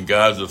recognizing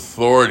God's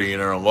authority in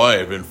our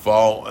life and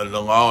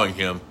allowing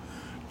Him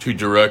to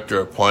direct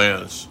our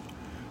plans.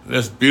 In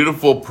this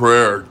beautiful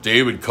prayer,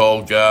 David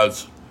called God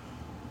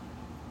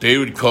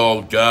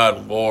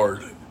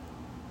Lord.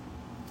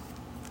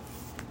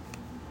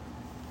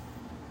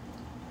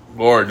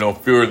 Lord, no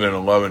fewer than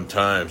 11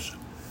 times.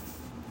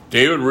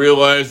 David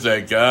realized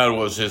that God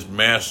was his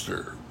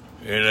master,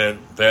 and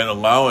that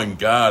allowing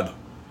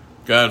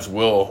God's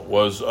will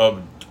was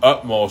of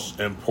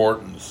utmost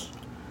importance.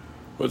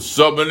 But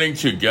submitting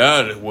to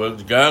God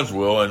with God's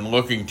will and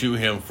looking to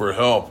Him for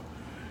help,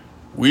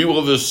 we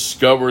will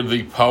discover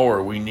the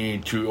power we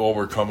need to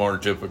overcome our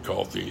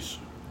difficulties.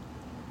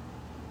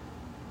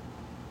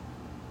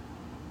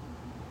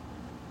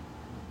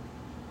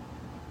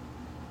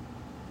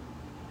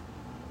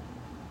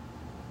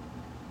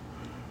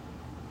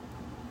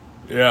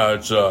 Yeah,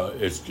 it's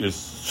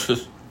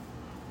just,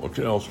 what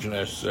else can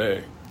I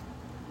say?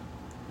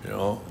 You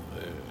know,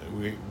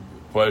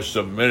 by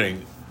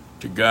submitting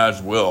to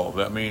God's will,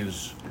 that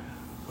means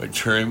by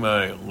turning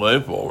my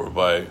life over,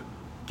 by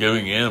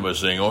giving in, by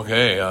saying,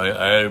 okay,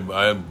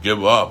 I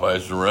give up, I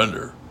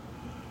surrender.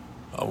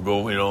 I'll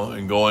go,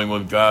 and going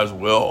with God's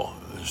will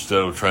instead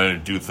of trying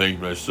to do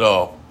things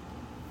myself.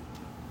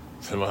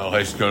 So my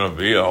life's going to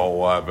be a whole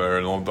lot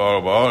better, no doubt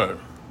about it.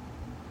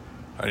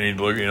 I need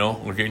to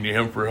looking to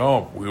Him for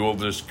help. We will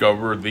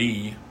discover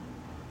the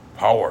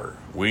power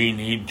we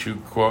need to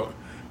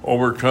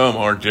overcome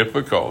our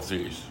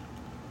difficulties.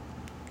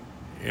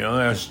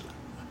 That's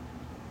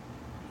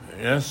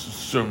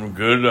some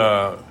good.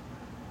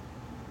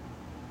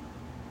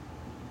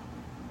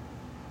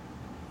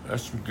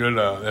 That's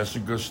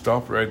some good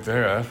stuff right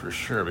there. That's for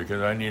sure.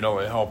 Because I need all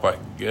the help I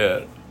can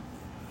get.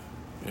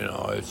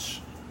 It's.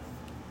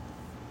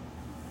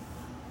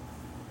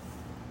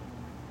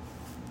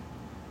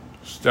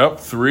 Step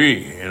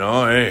 3,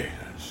 hey,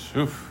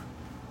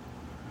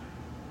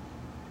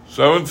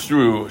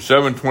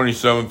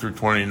 7:27 through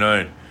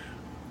 29.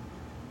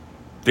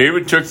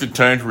 David took the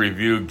time to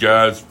review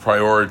God's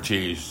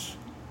priorities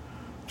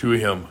to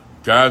him.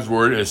 God's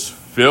word is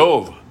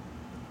filled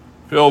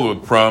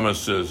with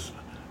promises,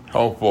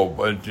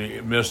 helpful in the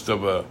midst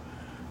of a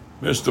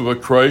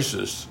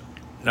crisis.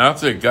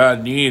 Not that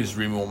God needs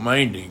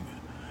reminding,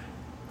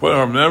 but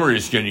our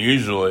memories can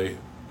usually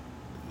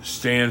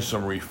stand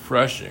some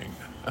refreshing.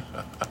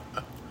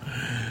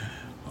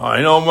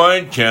 I know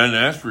mine can,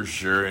 that's for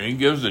sure, and He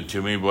gives it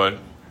to me, but,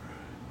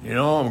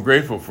 I'm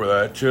grateful for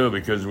that too,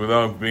 because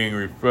without being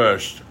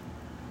refreshed,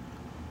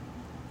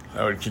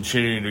 I would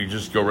continue to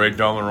just go right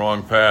down the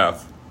wrong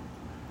path.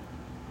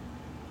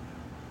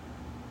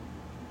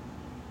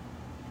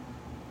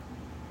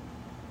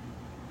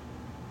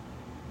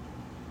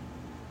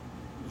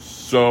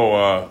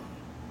 So,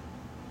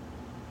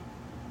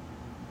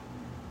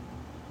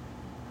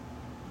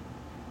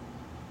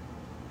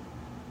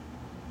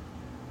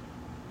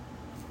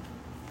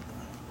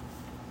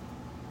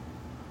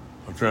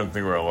 I'm trying to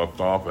think where I left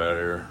off at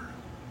here.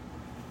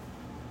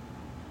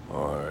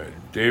 All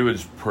right.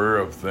 David's prayer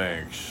of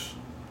thanks.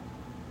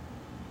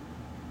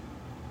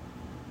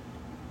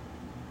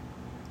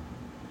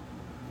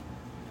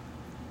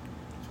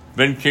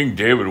 Then King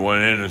David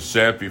went in and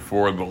sat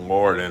before the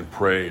Lord and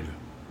prayed.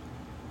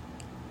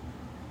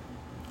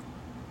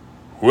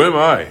 Who am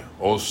I,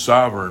 O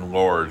sovereign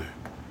Lord?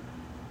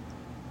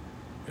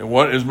 And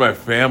what is my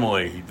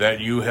family that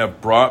you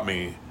have brought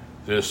me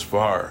this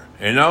far?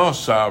 And now,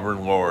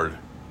 sovereign Lord,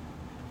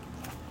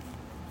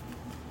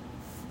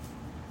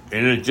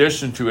 in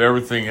addition to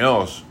everything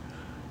else,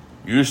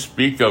 you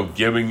speak of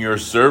giving your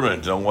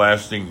servant a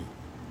lasting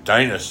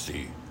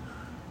dynasty.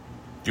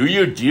 Do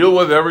you deal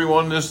with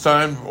everyone this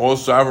time, O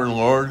sovereign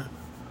Lord?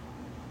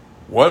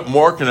 What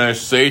more can I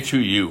say to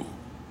you?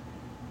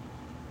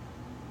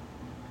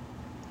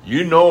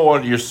 You know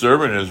what your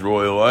servant is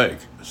really like,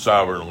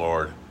 sovereign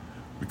Lord,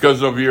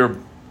 because of your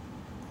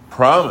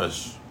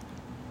promise.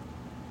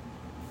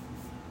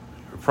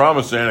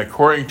 And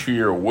according to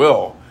your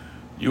will,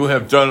 you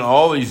have done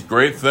all these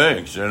great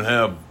things and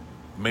have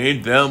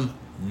made them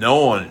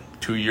known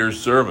to your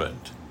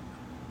servant.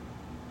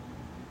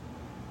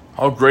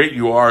 How great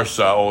you are,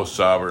 O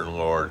sovereign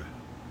Lord.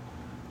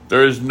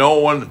 There is no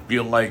one be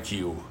like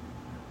you.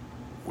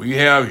 We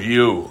have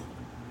you.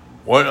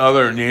 What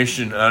other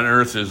nation on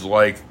earth is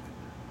like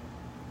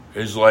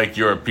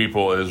your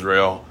people,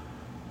 Israel?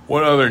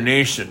 What other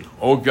nation,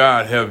 O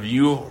God, have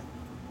you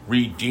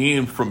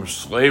redeemed from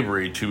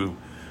slavery to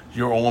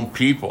your own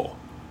people?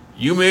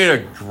 You made a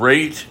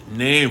great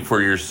name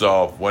for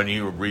yourself when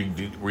you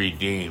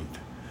redeemed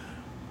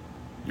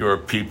your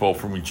people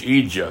from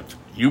Egypt.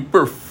 You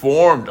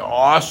performed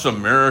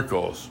awesome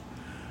miracles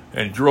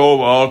and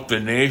drove out the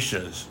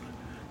nations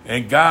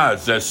and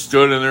gods that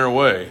stood in their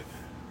way.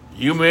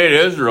 You made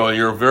Israel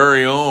your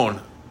very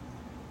own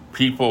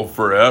people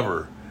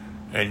forever.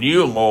 And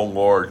you, O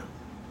Lord,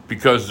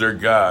 because they're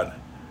God,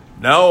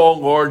 Now, O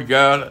Lord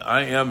God,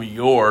 I am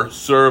your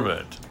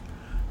servant.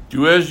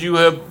 Do as you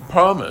have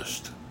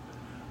promised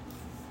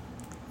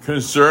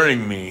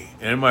concerning me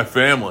and my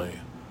family.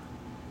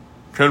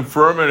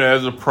 Confirm it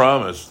as a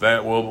promise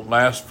that will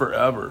last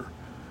forever.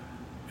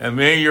 And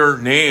may your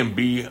name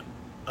be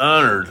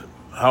honored,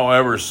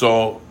 however,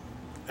 so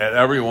that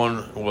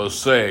everyone will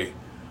say,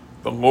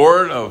 the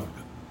Lord of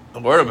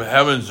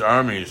heaven's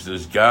armies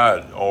is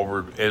God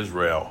over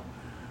Israel.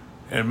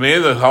 And may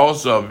the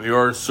house of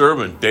your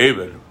servant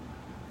David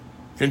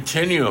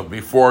continue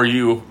before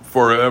you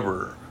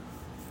forever.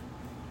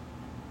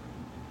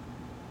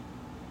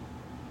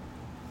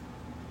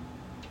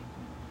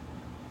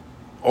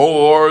 O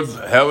Lord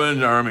of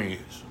heaven's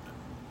armies,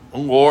 O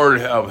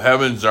Lord of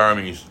heaven's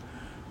armies,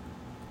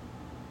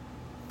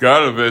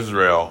 God of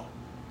Israel,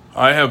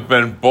 I have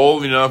been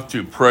bold enough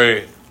to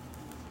pray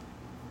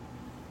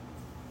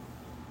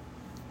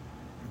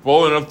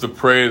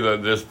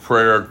this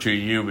prayer to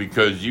you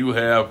because you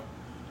have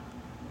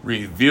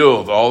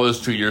revealed all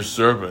this to your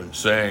servant,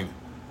 saying,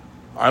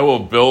 I will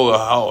build a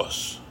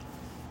house.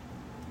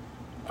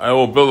 I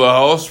will build a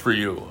house for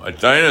you, a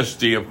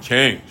dynasty of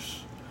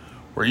kings.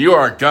 For you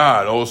are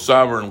God, O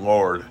sovereign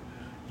Lord.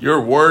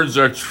 Your words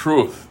are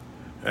truth,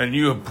 and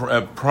you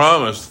have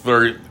promised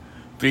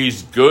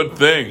these good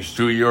things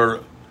to your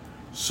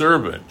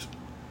servant.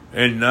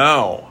 And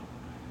now,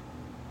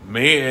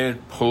 may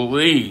it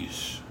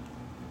please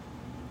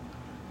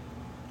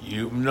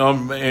you.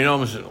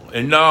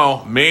 And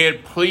now, may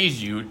it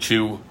please you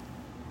to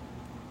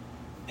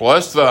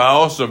bless the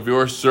house of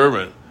your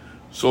servant,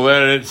 so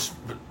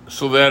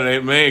that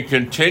it may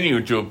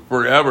continue to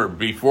forever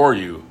before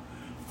you.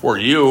 For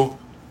you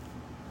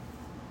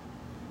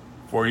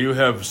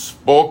have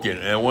spoken,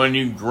 and when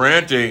you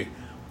grant a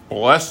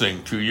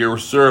blessing to your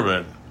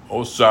servant,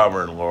 O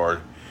sovereign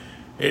Lord,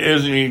 it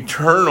is an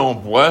eternal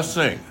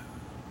blessing.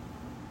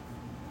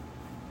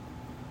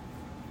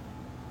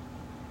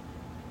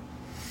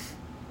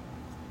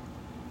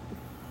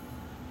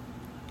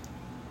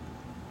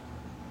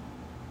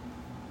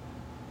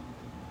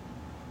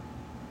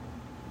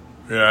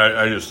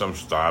 Yeah, I'm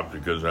stopped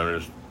because I'm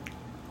just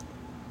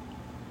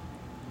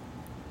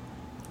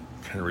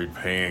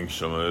repaying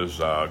some of this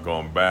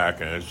going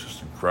back, and it's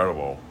just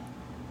incredible.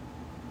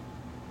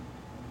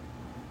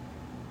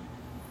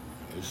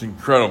 It's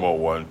incredible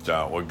what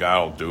God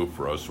will do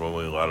for us when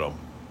we let Him,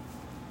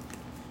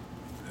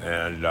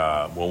 and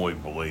when we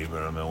believe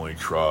in Him and we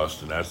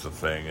trust. And that's the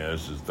thing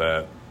is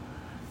that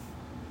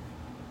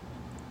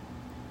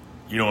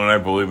when I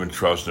believe and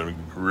trust Him,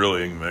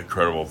 really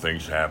incredible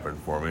things happen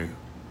for me.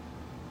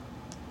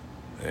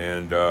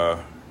 And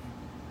I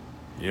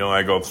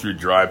go through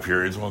dry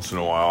periods once in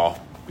a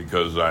while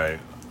because I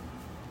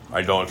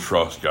don't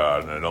trust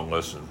God and I don't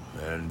listen.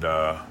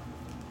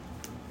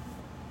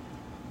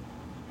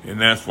 And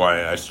that's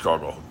why I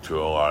struggle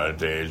to a lot of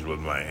days with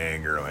my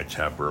anger, my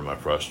temper, my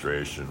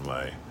frustration,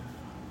 my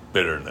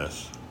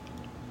bitterness.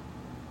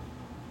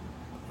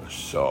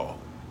 So,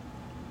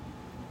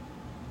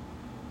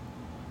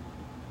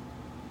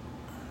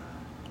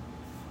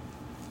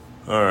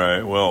 all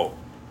right, well,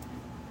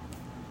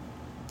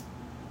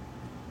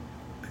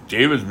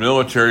 David's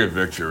military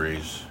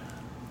victories.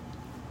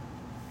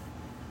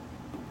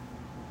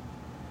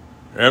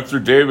 After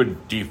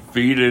David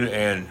defeated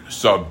and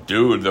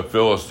subdued the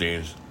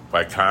Philistines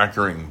by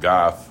conquering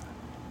Gath,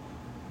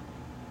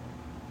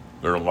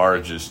 their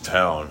largest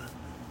town,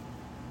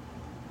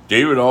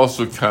 David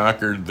also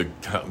conquered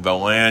the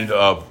land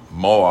of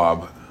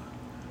Moab.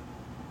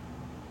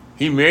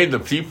 He made the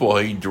people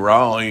He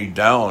made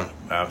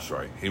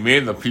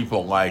the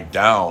people lie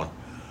down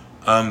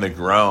on the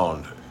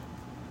ground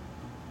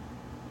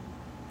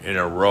in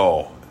a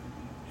row,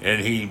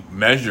 and he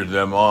measured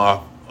them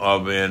off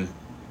in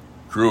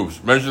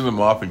groups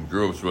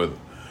with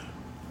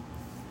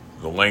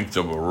the length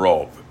of a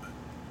rope.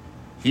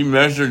 He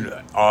measured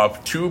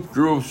off 2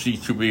 groups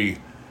to be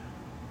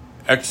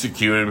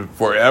executed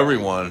for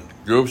everyone,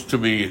 groups to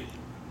be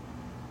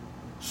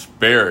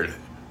spared.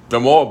 The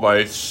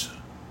Moabites,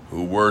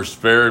 who were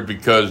spared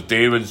because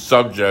David's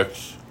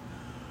subjects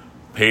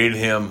paid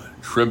him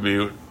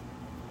tribute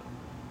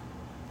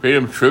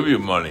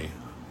money.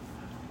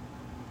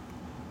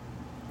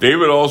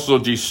 David also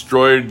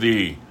destroyed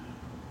the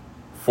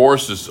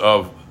forces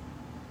of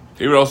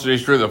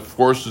Hadadezer,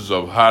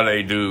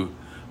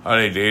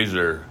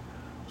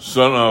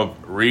 son of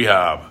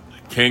Rehab,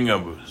 king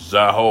of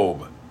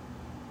Zobah.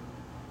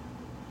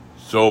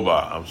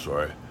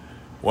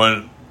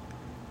 When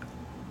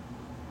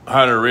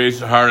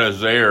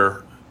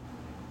Hadadezer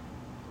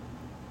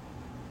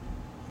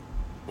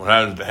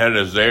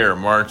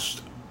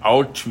marched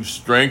out to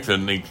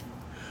strengthen the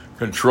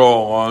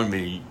control along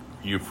the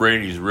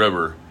Euphrates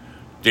River,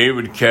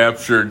 David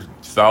captured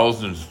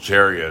thousands of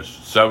chariots,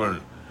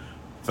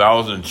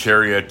 7,000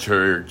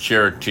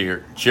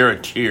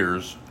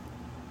 charioteers,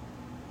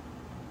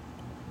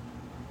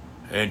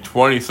 and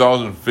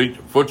 20,000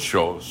 foot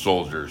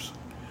soldiers.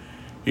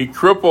 He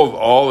crippled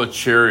all the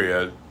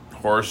chariot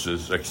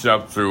horses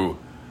except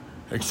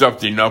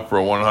enough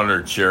for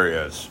 100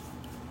 chariots.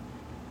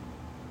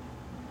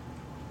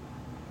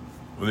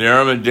 When the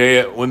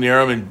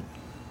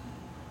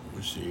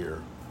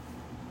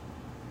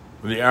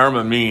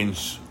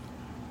Arameans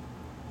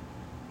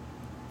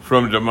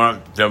from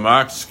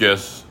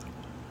Damascus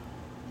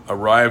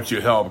arrived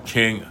to help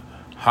King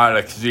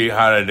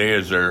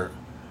Hadadezer,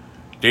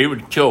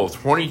 David killed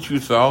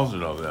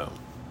 22,000 of them.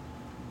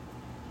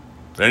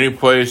 Then he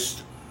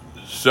placed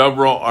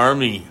several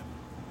army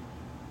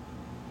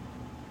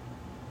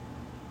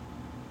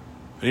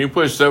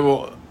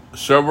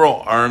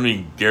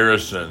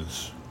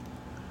garrisons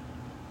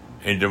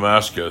in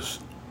Damascus.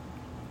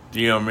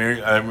 The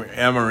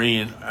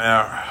Armenian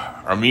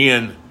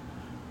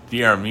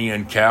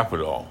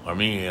capital,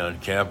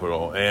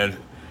 and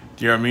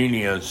the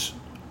Armenians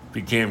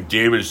became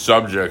David's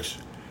subjects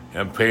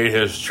and paid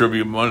his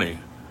tribute money.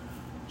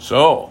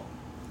 So,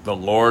 the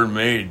Lord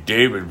made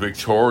David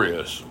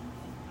victorious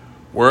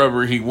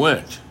wherever he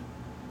went.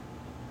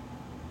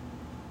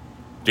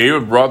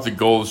 David brought the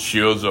gold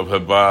shields of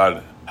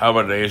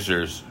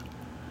Hadadezer's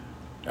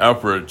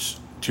efforts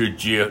to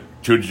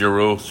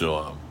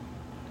Jerusalem,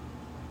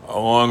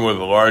 along with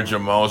large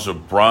amounts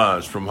of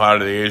bronze from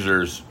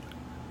Hadadezer's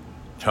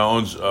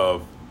towns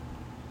of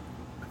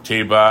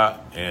Teba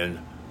and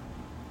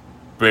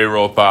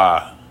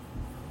Berothai.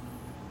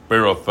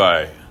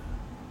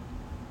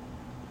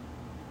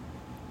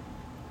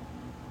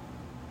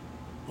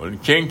 When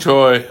King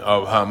Toi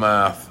of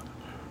Hamath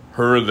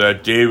heard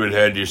that David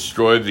had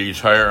destroyed the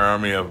entire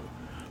army of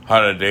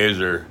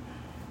Hadadezer,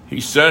 he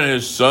sent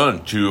his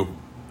son to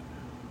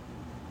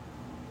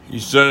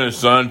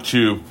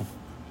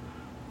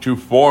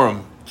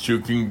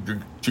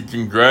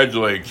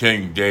congratulate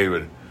King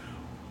David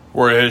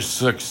for his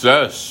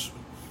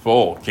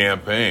successful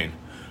campaign.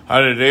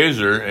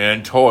 Hadadezer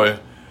and Toi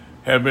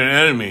had been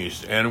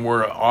enemies and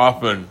were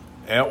often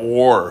at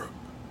war.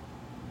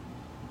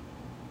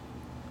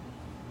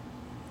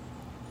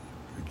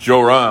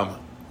 Joram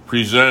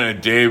presented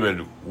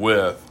David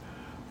with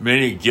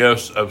many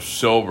gifts of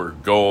silver,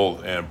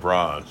 gold, and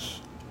bronze.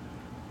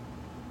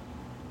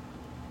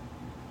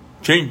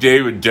 King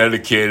David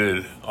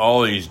dedicated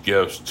all these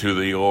gifts to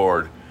the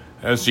Lord,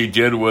 as he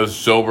did with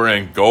silver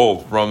and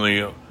gold from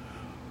the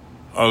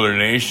other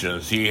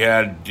nations he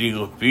had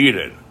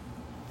defeated.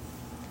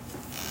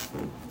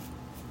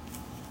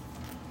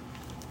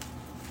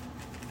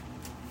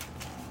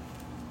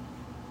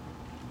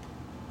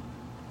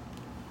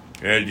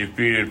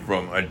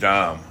 From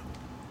Adam,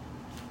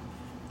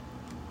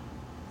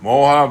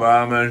 Moab,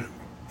 Ammon,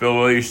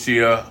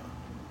 Philistia,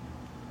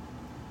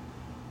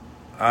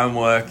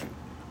 Amalek,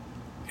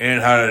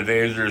 and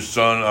Hadadezer,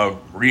 son of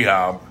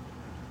Rehob,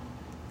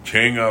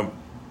 king of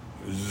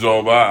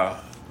Zobah.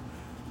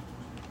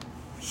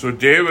 So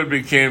David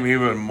became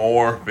even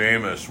more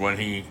famous when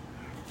he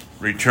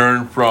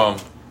returned from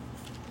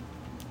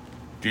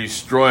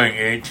destroying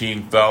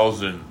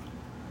 18,000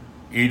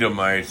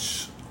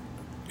 Edomites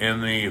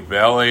in the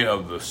Valley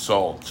of the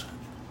Salt.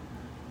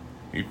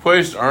 He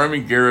placed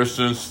army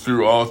garrisons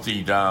throughout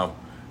Edom,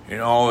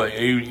 and all the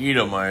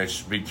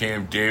Edomites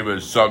became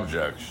David's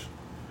subjects.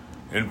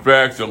 In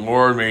fact, the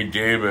Lord made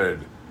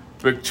David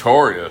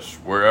victorious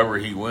wherever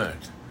he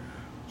went.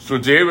 So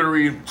David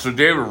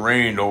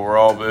reigned over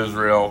all of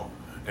Israel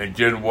and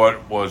did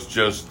what was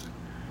just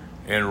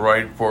and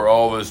right for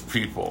all his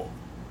people.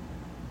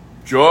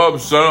 Joab,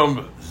 son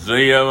of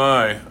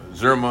Zermiah,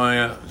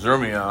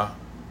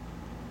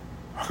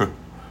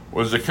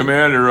 was the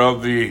commander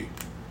of the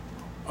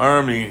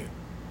army.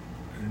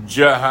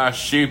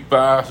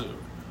 Jehoshaphat,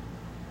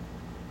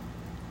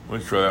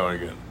 let's try that one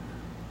again.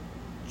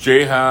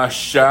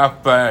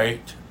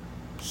 Jehoshaphat,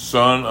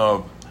 son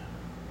of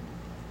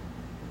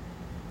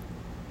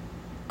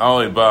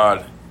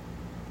Ahilud,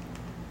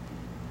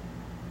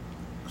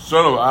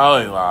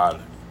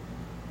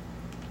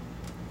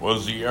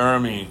 was the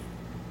army.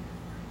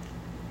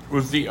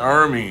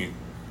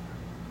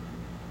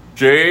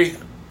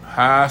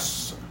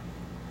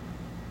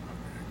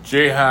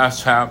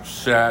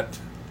 Jehoshaphat,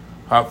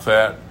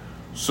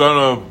 son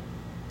of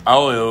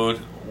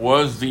Ahilud,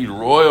 was the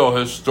royal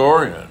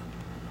historian.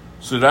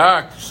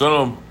 Sadak,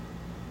 son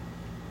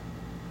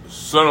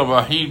of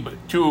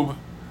Ahitub,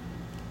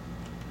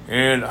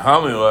 and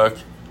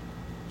Hamelech,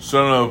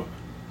 son of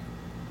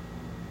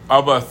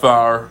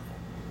Abiathar,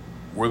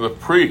 were the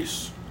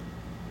priests.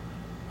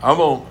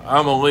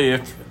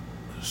 Amalek,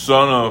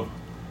 son of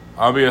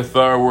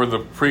Abiathar, were the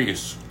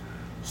priests.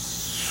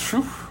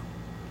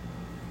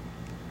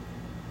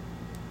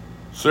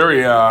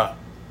 Syria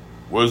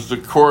was the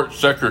court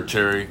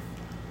secretary.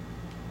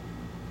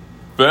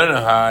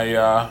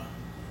 Benaiah,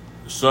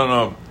 son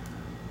of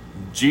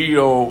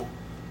Jehoiada,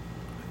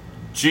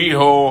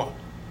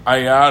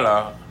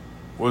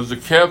 was the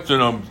captain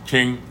of the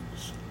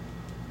king's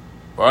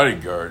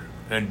bodyguard,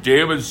 and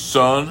David's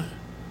sons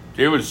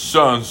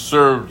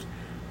served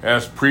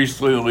as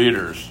priestly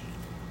leaders.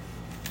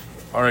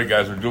 All right,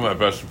 guys, I'm doing my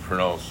best with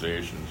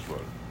pronunciations,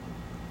 but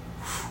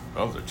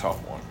that was a tough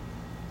one.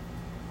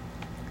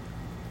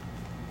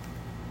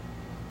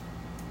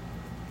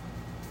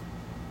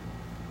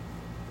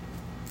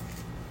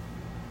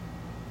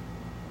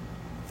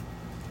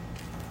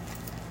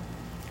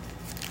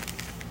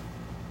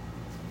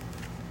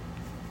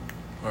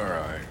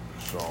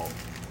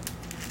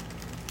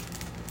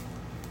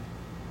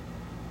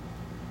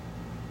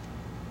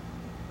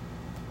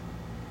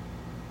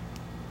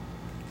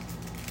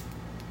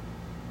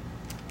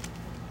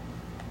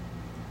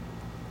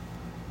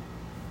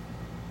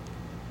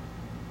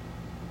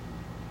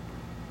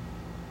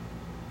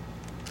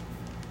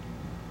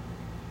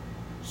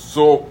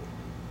 So,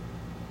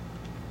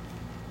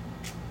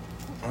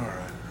 all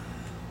right.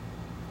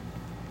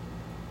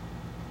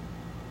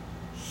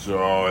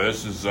 So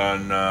this is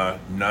on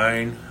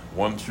 9,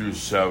 1 through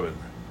 7.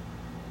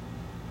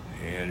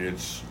 And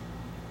it's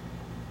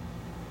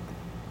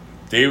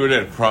David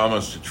had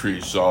promised to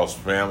treat Saul's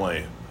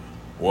family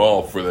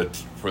well for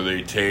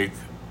the take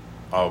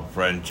of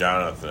friend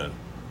Jonathan.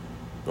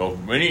 Though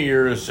many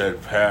years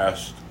had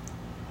passed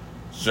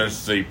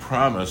since the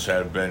promise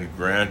had been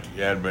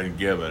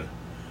given,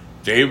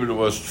 David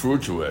was true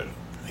to it.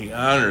 He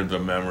honored the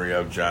memory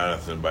of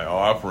Jonathan by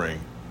offering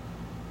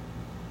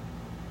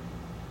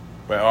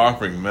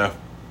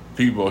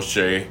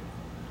Mephibosheth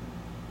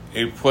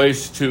a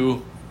place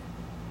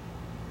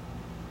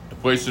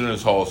in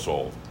his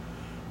household.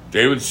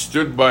 David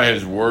stood by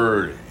his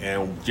word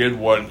and did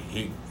what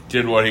he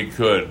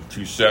could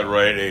to set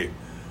right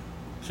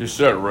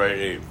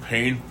a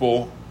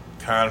painful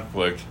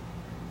conflict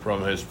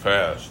from his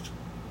past.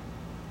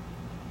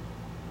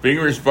 Being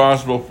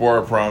responsible for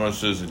our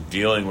promises and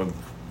dealing with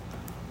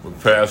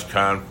past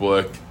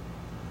conflicts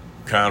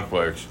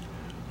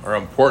are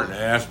important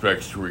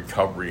aspects to the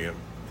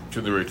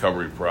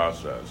recovery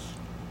process.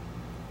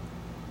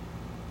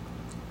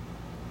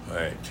 All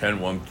right,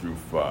 10:1 through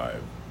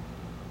 5.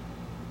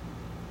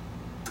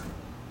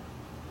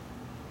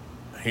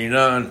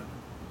 Hanan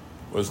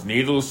was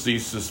needlessly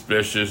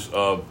suspicious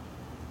of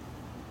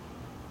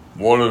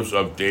motives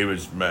of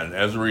David's men.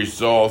 As a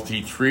result,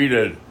 he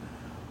treated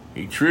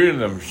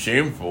them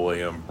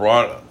shamefully and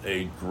brought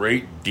a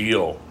great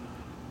deal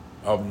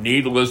of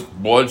needless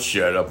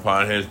bloodshed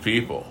upon his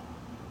people.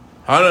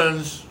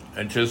 Hanan's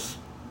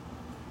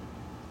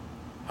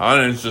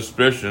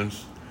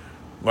suspicions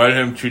led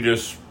him to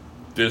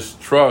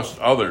distrust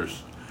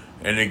others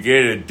and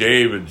negated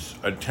David's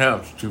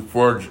attempts to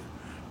forge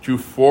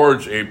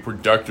a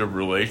productive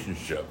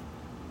relationship.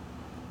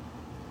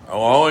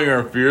 Allowing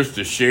our fears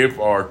to shape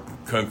our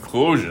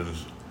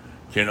conclusions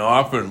can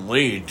often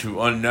lead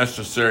to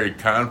unnecessary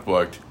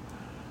conflict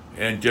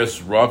and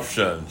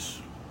disruption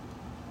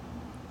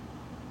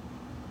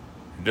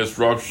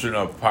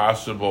of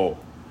possible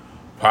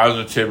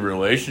positive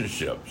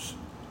relationships.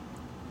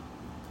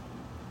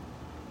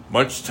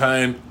 Much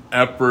time,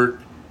 effort,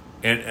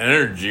 and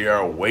energy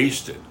are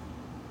wasted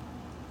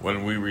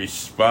when we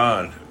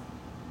respond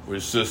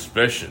with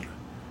suspicion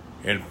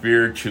and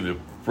fear to the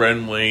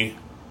friendly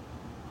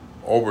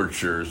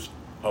overtures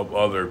of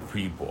other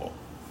people.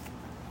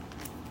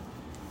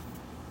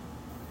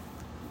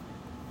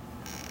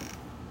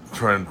 I'm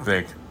trying to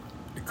think.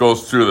 It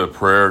goes through the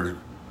prayer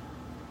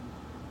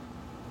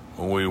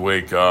when we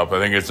wake up. I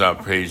think it's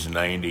on page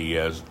 90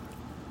 as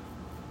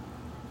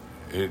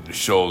it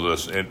shows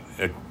us. It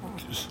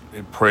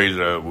prays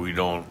that we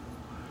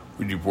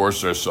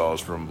divorce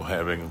ourselves from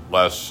having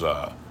less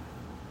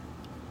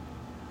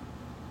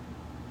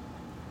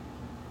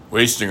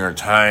wasting our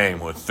time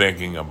with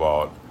thinking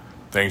about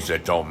things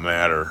that don't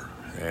matter,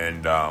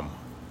 and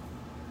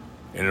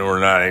we're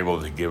not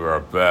able to give our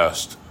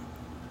best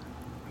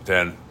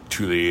then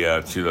to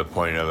the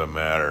point of the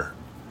matter.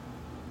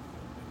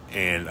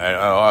 And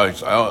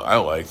I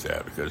like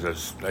that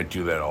because I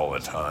do that all the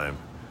time.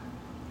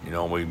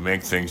 We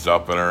make things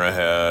up in our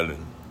head,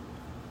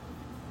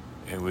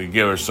 and we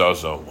give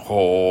ourselves a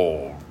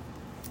whole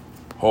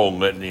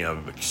litany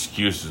of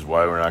excuses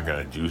why we're not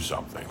going to do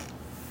something.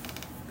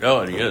 The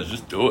reality is,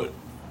 just do it.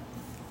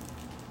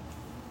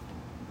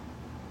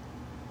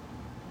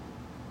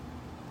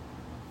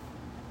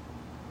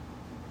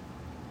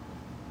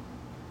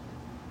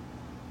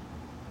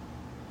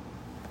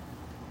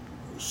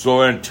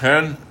 So in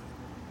 10,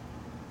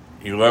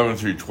 11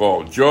 through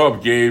 12,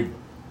 Joab gave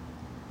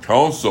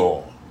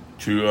counsel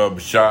to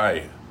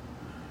Abishai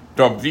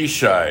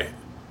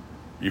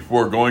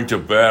before going to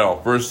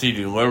battle. First, he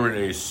delivered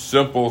a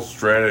simple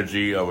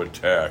strategy of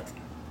attack.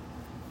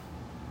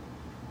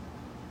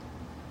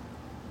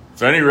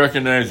 Then he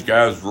recognized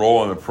God's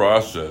role in the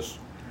process.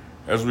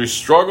 As we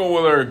struggle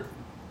with our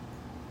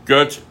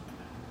gut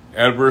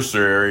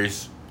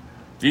adversaries,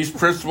 these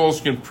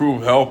principles can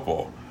prove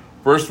helpful.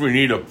 First, we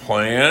need a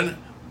plan,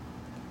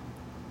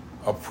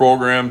 a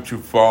program to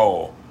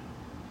follow.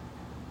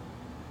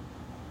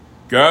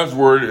 God's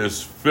word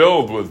is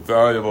filled with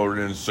valuable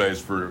insights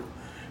for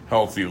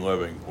healthy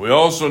living. We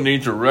also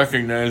need to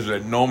recognize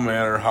that no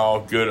matter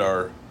how good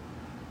our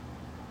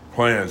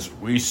plans,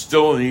 we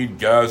still need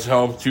God's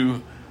help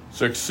to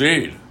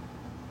succeed.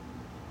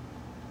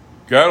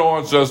 God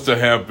wants us to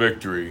have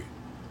victory.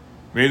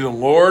 May the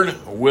Lord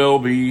will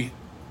be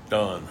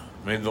done.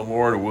 May the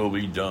Lord will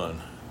be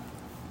done.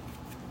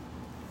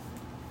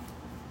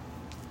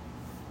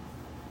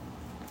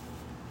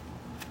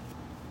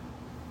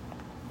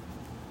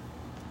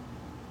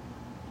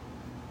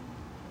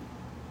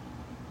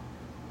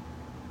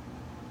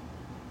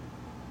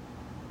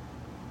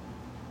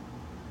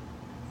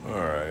 All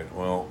right,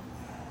 well,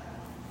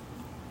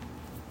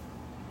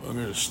 I'm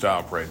going to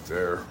stop right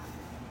there.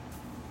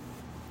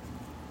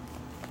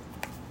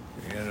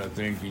 And I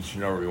thank each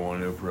and every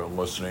one of you for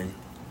listening.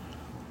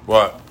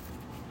 But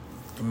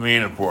the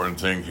main important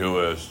thing, too,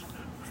 is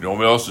if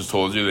nobody else has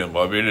told you they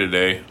love you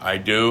today, I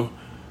do.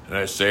 And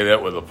I say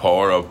that with the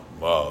power of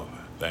love.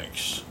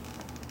 Thanks.